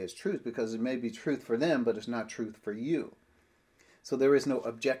they say is truth, because it may be truth for them, but it's not truth for you. So there is no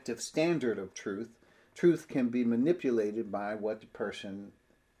objective standard of truth. Truth can be manipulated by what the person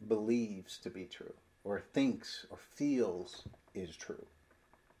believes to be true, or thinks or feels is true.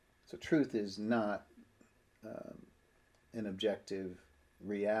 So truth is not an objective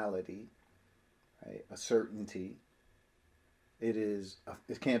reality, right? A certainty. It's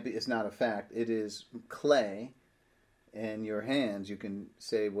not a fact. It is clay in your hands. You can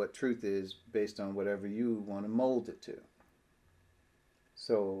say what truth is based on whatever you want to mold it to.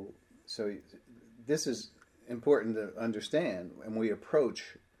 So this is important to understand when we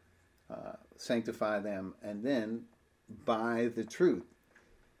approach sanctify them, and then by the truth.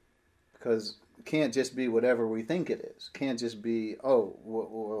 Because it can't just be whatever we think it is. It can't just be,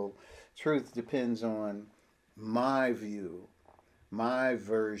 well, truth depends on my view, my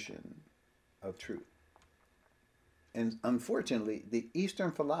version of truth. And unfortunately, the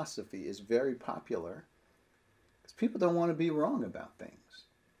Eastern philosophy is very popular because people don't want to be wrong about things.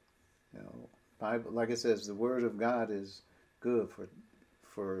 Bible, like it says, the Word of God is good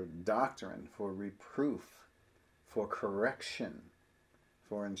for doctrine, for reproof, for correction,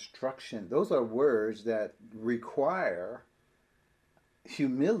 for instruction. Those are words that require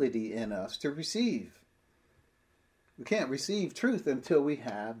humility in us to receive. We can't receive truth until we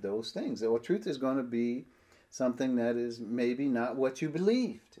have those things. Well, truth is going to be something that is maybe not what you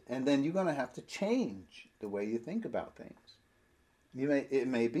believed, and then you're going to have to change the way you think about things. It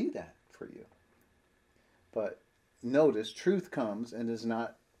may be that for you, but notice truth comes and is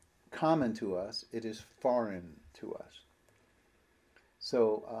not common to us; it is foreign to us.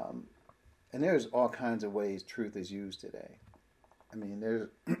 So, and there's all kinds of ways truth is used today. I mean, there's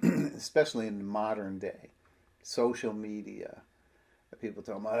especially in the modern day. Social media, people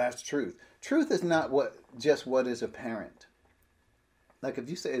talking about that's truth. Truth is not just what is apparent. Like if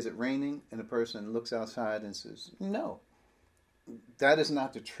you say, "Is it raining?" and a person looks outside and says, "No," that is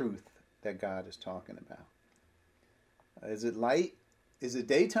not the truth that God is talking about. Is it light? Is it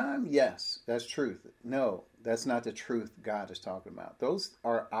daytime? Yes, that's truth. No, that's not the truth God is talking about. Those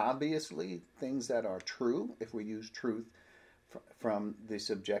are obviously things that are true if we use truth from the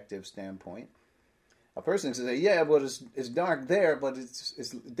subjective standpoint. A person can say, yeah, but it's dark there, but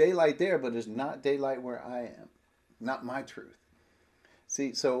it's daylight there, but it's not daylight where I am. Not my truth.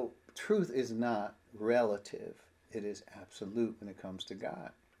 See, so truth is not relative. It is absolute when it comes to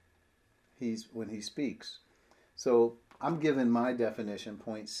God. When he speaks. So I'm giving my definition,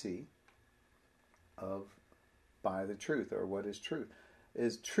 point C, of by the truth, or what is truth.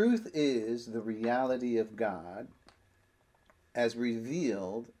 Truth is the reality of God as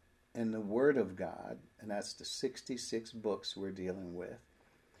revealed in the Word of God, and that's the 66 books we're dealing with,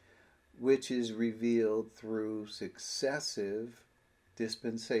 which is revealed through successive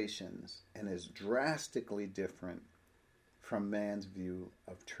dispensations and is drastically different from man's view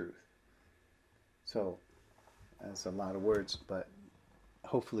of truth. So, that's a lot of words, but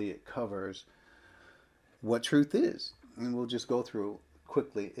hopefully it covers what truth is. And we'll just go through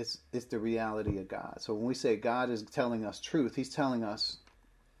quickly. It's the reality of God. So when we say God is telling us truth, he's telling us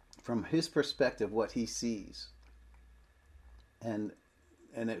from his perspective what he sees. And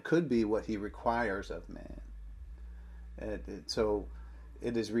it could be what he requires of man. So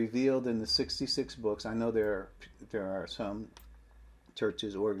it is revealed in the 66 books. I know there are some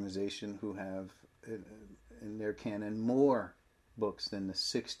churches, organizations who have in their canon more books than the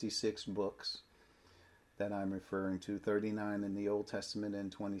 66 books that I'm referring to, 39 in the Old Testament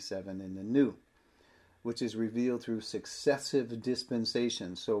and 27 in the New, which is revealed through successive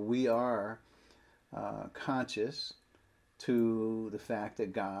dispensations. So we are conscious to the fact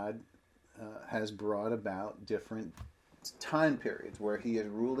that God has brought about different time periods where he is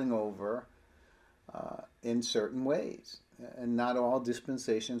ruling over in certain ways. And not all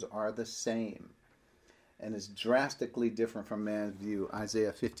dispensations are the same. And is drastically different from man's view.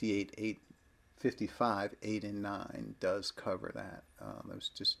 Isaiah 55, 8 and 9 does cover that. Let's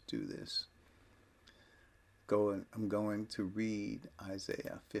just do this. I'm going to read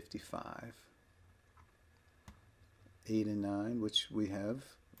Isaiah 55, 8 and 9, which we have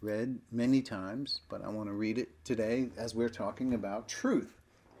read many times, but I want to read it today as we're talking about truth.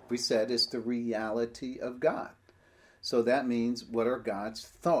 We said it's the reality of God. So that means, what are God's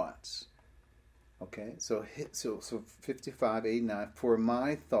thoughts? Okay, so 55, 8, 9. For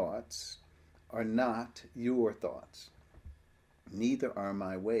my thoughts are not your thoughts, neither are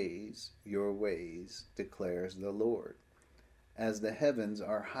my ways your ways, declares the Lord. As the heavens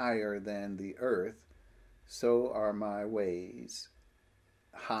are higher than the earth, so are my ways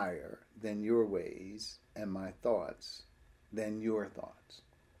higher than your ways, and my thoughts than your thoughts.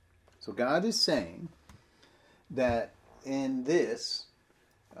 So God is saying that in this,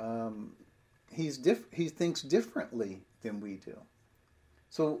 he thinks differently than we do.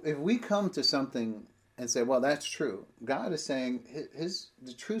 So if we come to something and say, well, that's true, God is saying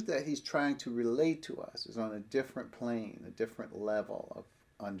the truth that he's trying to relate to us is on a different plane, a different level of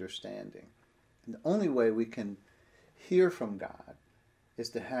understanding. And the only way we can hear from God is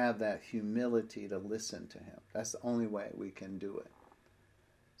to have that humility to listen to him. That's the only way we can do it.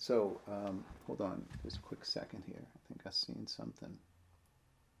 So, hold on just a quick second here. I think I've seen something.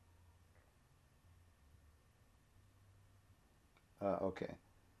 Okay.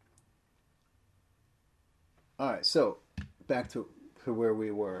 All right, so back to where we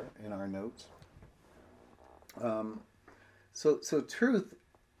were in our notes. So truth,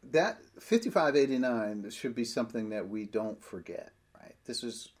 that 5589 should be something that we don't forget, right? This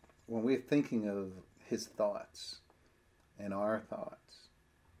is when we're thinking of his thoughts and our thoughts,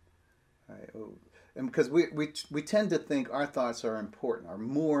 right? And because we tend to think our thoughts are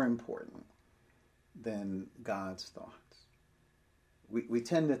more important than God's thoughts. We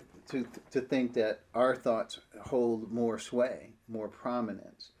tend to think that our thoughts hold more sway, more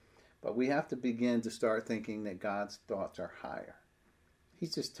prominence. But we have to begin to start thinking that God's thoughts are higher.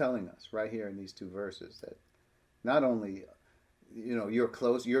 He's just telling us right here in these two verses that not only, you're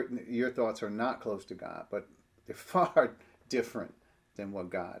close, your thoughts are not close to God, but they're far different than what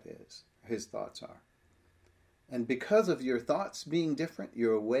God is, his thoughts are. And because of your thoughts being different,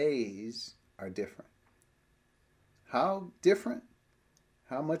 your ways are different. How different?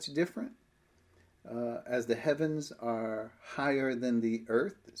 How much different? As the heavens are higher than the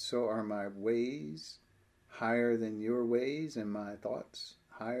earth, so are my ways higher than your ways, and my thoughts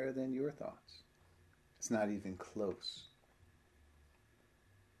higher than your thoughts. It's not even close.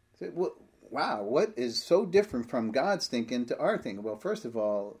 So, wow, what is so different from God's thinking to our thinking? Well, first of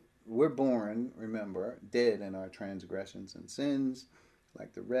all, we're born, remember, dead in our transgressions and sins.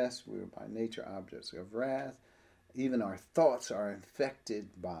 Like the rest, we are by nature objects of wrath. Even our thoughts are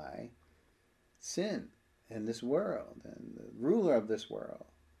infected by sin in this world, and the ruler of this world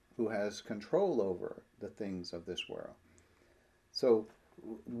who has control over the things of this world. So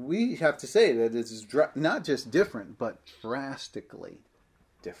we have to say that it's not just different, but drastically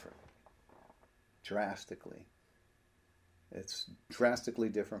different. Drastically. It's drastically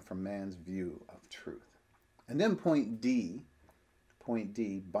different from man's view of truth. And then point D,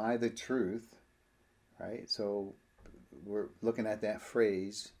 by the truth, right? So we're looking at that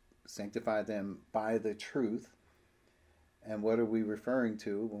phrase, sanctify them by the truth. And what are we referring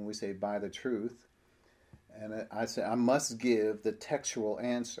to when we say by the truth? And I say, I must give the textual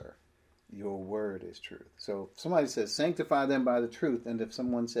answer. Your word is truth. So if somebody says, sanctify them by the truth. And if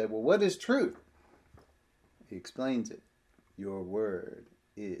someone said, well, what is truth? He explains it. Your word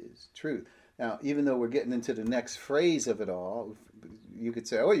is truth. Now, even though we're getting into the next phrase of it all, you could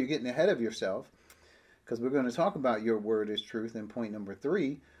say, oh, you're getting ahead of yourself, because we're going to talk about your word is truth in point number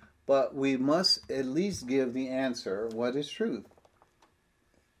 3, but we must at least give the answer, what is truth?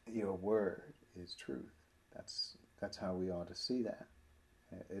 Your word is truth. That's how we ought to see that.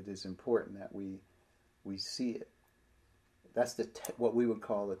 It is important that we see it. That's what we would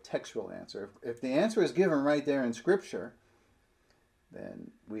call a textual answer. If the answer is given right there in Scripture,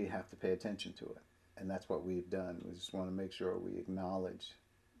 then we have to pay attention to it. And that's what we've done. We just want to make sure we acknowledge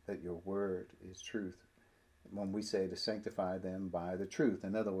that your word is truth. When we say to sanctify them by the truth.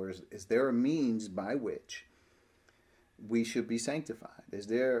 In other words, is there a means by which we should be sanctified? Is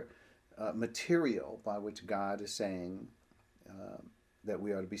there material by which God is saying that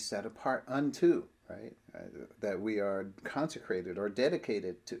we are to be set apart unto, right? That we are consecrated or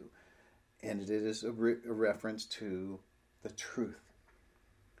dedicated to. And it is a reference to the truth.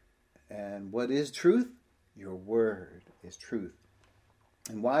 And what is truth? Your word is truth.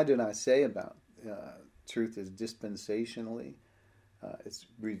 And why did I say about truth is dispensationally? It's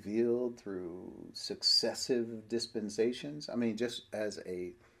revealed through successive dispensations. I mean, just as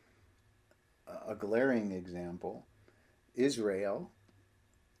a glaring example, Israel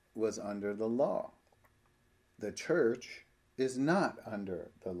was under the law. The church is not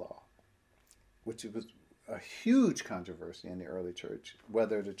under the law, which was a huge controversy in the early church,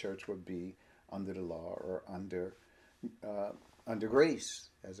 whether the church would be under the law or under grace,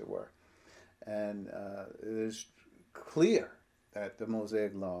 as it were. And it is clear that the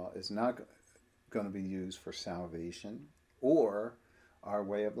Mosaic law is not going to be used for salvation or our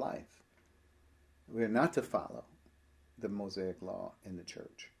way of life. We are not to follow the Mosaic law in the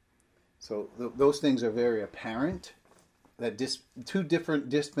church. So those things are very apparent, that two different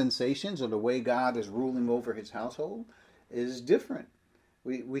dispensations, or the way God is ruling over his household, is different.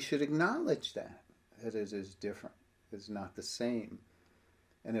 We should acknowledge that it is different. It's not the same.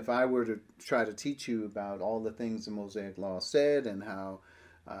 And if I were to try to teach you about all the things the Mosaic law said and how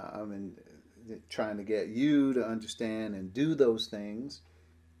trying to get you to understand and do those things,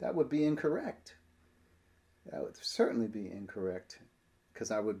 that would be incorrect. That would certainly be incorrect, because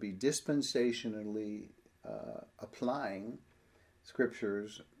I would be dispensationally applying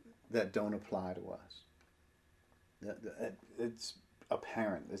scriptures that don't apply to us. It's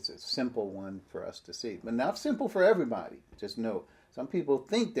apparent. It's a simple one for us to see, but not simple for everybody. Just know, some people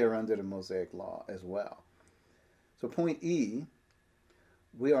think they're under the Mosaic law as well. So point E,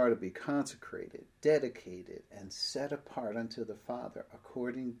 we are to be consecrated, dedicated, and set apart unto the Father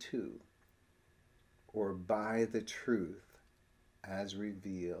according to, or by the truth, as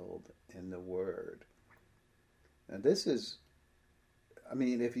revealed in the Word. And this is, I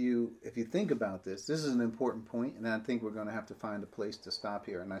mean, if you think about this, this is an important point, and I think we're going to have to find a place to stop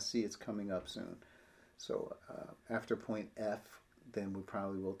here, and I see it's coming up soon. So after point F, then we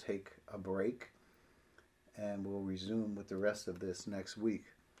probably will take a break, and we'll resume with the rest of this next week.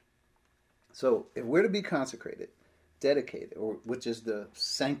 So if we're to be consecrated, dedicated, or which is the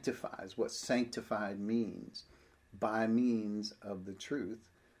sanctifies, what sanctified means, by means of the truth.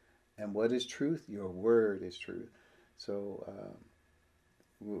 And what is truth? Your word is truth. So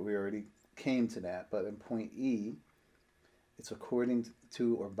we already came to that. But in point E, it's according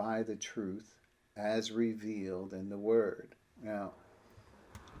to or by the truth as revealed in the word. Now,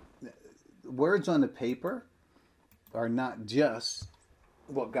 words on the paper are not just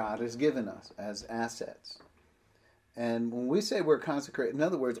what God has given us as assets. And when we say we're consecrated, in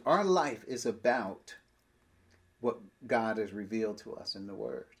other words, our life is about what God has revealed to us in the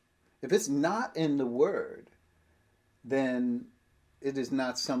Word. If it's not in the Word, then it is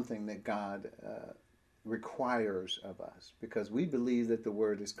not something that God requires of us, because we believe that the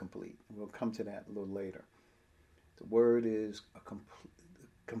Word is complete. We'll come to that a little later. The Word is a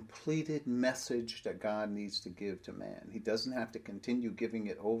completed message that God needs to give to man. He doesn't have to continue giving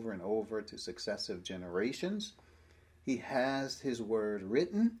it over and over to successive generations. He has his Word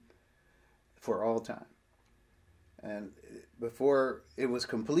written for all time. And before it was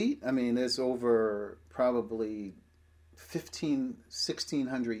complete, I mean, it's over probably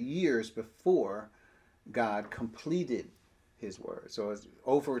 1,600 years before God completed his word. So it's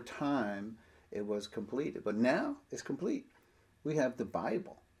over time, it was completed. But now it's complete. We have the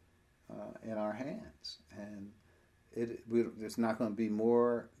Bible in our hands. And there's not going to be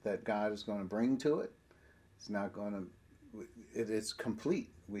more that God is going to bring to it. It's not going to, it's complete,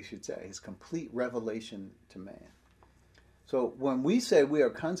 we should say. It's complete revelation to man. So when we say we are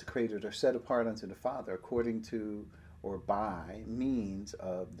consecrated or set apart unto the Father according to or by means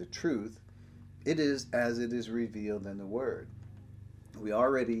of the truth, it is as it is revealed in the Word. We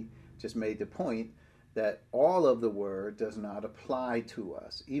already just made the point that all of the Word does not apply to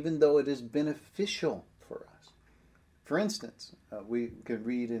us, even though it is beneficial for us. For instance, we can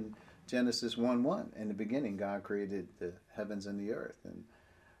read in Genesis 1:1, in the beginning God created the heavens and the earth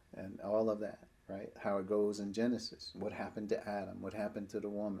and all of that, right? How it goes in Genesis. What happened to Adam? What happened to the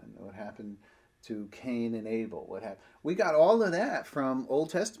woman? What happened to Cain and Abel? What happened? We got all of that from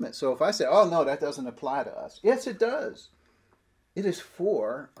Old Testament. So if I say, oh no, that doesn't apply to us. Yes, it does. It is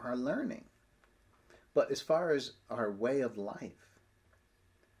for our learning. But as far as our way of life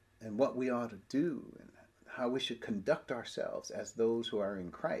and what we ought to do and how we should conduct ourselves as those who are in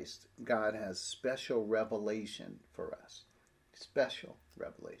Christ, God has special revelation for us. Special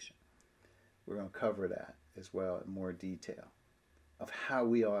revelation. We're going to cover that as well in more detail of how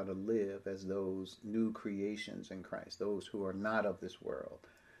we ought to live as those new creations in Christ, those who are not of this world,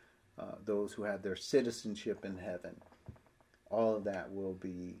 those who have their citizenship in heaven. All of that will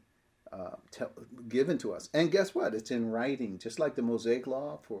be given to us. And guess what? It's in writing. Just like the Mosaic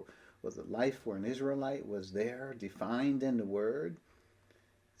Law was a life for an Israelite was there, defined in the Word.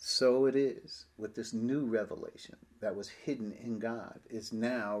 So it is with this new revelation that was hidden in God. Is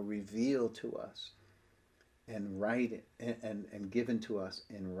now revealed to us and write and given to us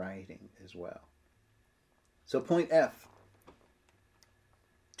in writing as well. So point F.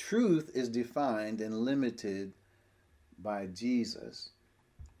 Truth is defined and limited by Jesus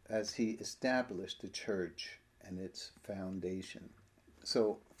as he established the church and its foundation.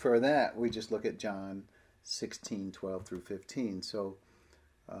 So for that, we just look at John 16:12 through 15. So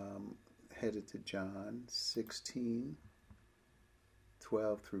headed to John 16:12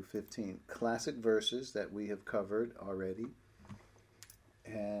 through 15. Classic verses that we have covered already.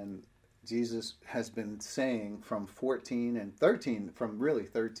 And Jesus has been saying from 14 and 13, from really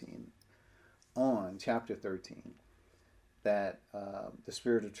 13 on, chapter 13, that the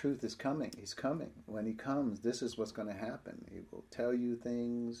Spirit of truth is coming. He's coming. When he comes, this is what's going to happen. He will tell you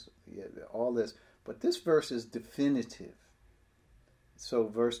things, all this. But this verse is definitive. So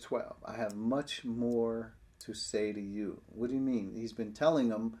verse 12, I have much more to say to you. What do you mean? He's been telling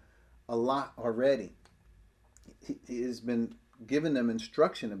them a lot already. He has been giving them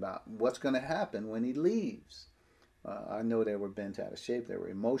instruction about what's going to happen when he leaves. I know they were bent out of shape. They were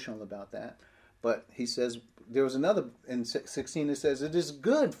emotional about that. But he says, there was another, in 16 it says, it is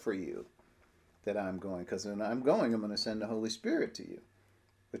good for you that I'm going, because when I'm going, I'm going to send the Holy Spirit to you,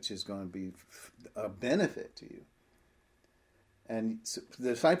 which is going to be a benefit to you. And the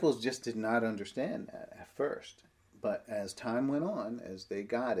disciples just did not understand that at first. But as time went on, as they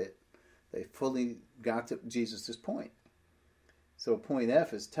got it, they fully got to Jesus' point. So point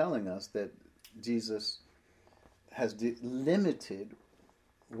F is telling us that Jesus has limited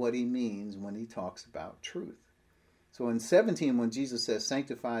what he means when he talks about truth. So in 17, when Jesus says,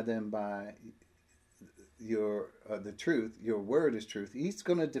 sanctify them by the truth, your word is truth, he's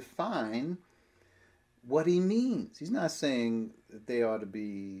going to define what he means. He's not saying that they ought to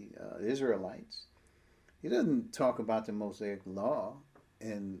be Israelites. He doesn't talk about the Mosaic Law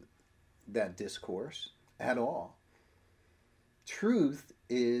in that discourse at all. Truth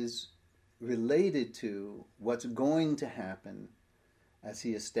is related to what's going to happen as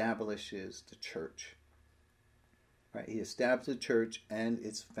he establishes the church. Right? He established the church and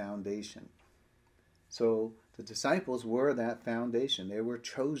its foundation. So the disciples were that foundation. They were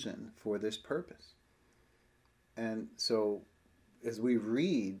chosen for this purpose. And so as we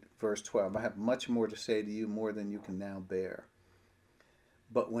read verse 12, I have much more to say to you, more than you can now bear.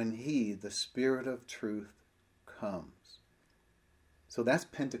 But when he, the Spirit of truth, comes. So that's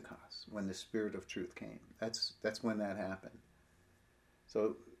Pentecost, when the Spirit of truth came. That's when that happened.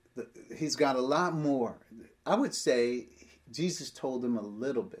 So he's got a lot more. I would say Jesus told him a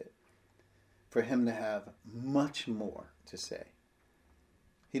little bit for him to have much more to say.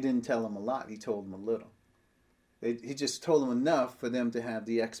 He didn't tell him a lot. He told him a little. He just told them enough for them to have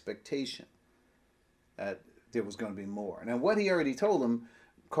the expectation that there was going to be more. Now, what he already told them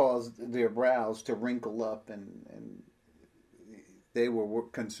caused their brows to wrinkle up, and they were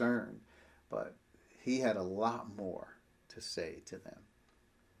concerned. But he had a lot more to say to them,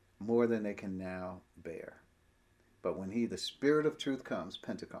 more than they can now bear. But when the Spirit of truth comes,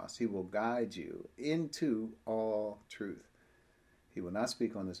 Pentecost, he will guide you into all truth. He will not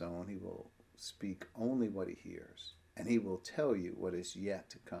speak on his own. He will speak only what he hears. And he will tell you what is yet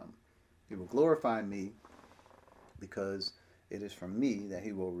to come. He will glorify me, because it is from me that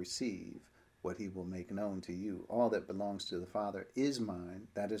he will receive what he will make known to you. All that belongs to the Father is mine.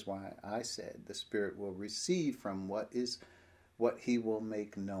 That is why I said the Spirit will receive from what he will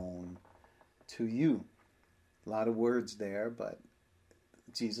make known to you. A lot of words there, but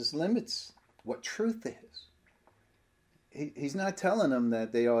Jesus limits what truth is. He's not telling them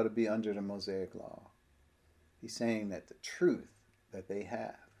that they ought to be under the Mosaic law. He's saying that the truth that they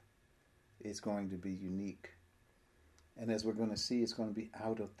have is going to be unique. And as we're going to see, it's going to be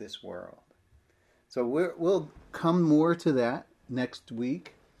out of this world. So we'll come more to that next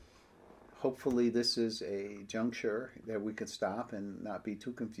week. Hopefully this is a juncture that we could stop and not be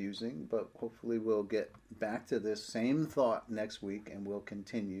too confusing, but hopefully we'll get back to this same thought next week, and we'll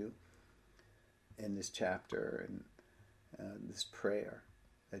continue in this chapter and this prayer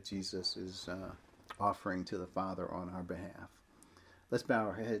that Jesus is offering to the Father on our behalf. Let's bow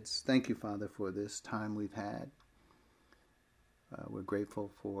our heads. Thank you, Father, for this time we've had. We're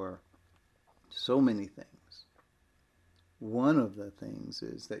grateful for so many things. One of the things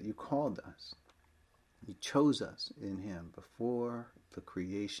is that you called us. You chose us in him before the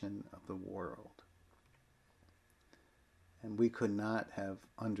creation of the world. And we could not have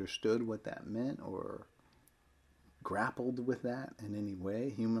understood what that meant or grappled with that in any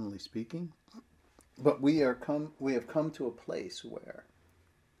way, humanly speaking. But we have come to a place where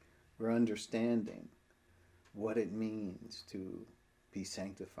we're understanding what it means to be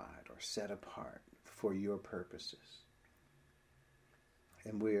sanctified or set apart for your purposes.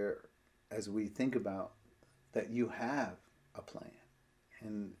 And as we think about that, you have a plan,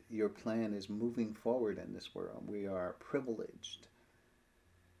 and your plan is moving forward in this world. We are privileged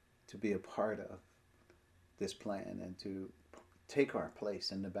to be a part of this plan and to take our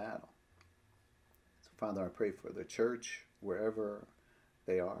place in the battle. So, Father, I pray for the church, wherever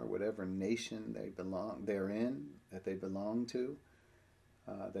they are, whatever nation they're in, that they belong to,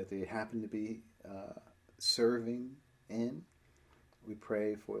 that they happen to be serving in. We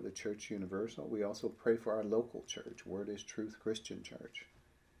pray for the Church Universal. We also pray for our local church, Word is Truth Christian Church,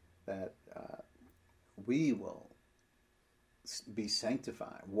 that we will be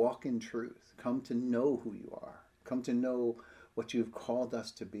sanctified, walk in truth, come to know who you are, come to know what you've called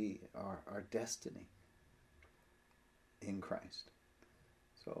us to be, our destiny in Christ.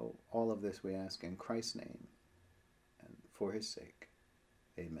 So all of this we ask in Christ's name and for his sake.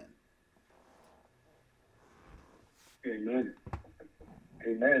 Amen. Amen.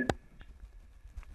 Amen.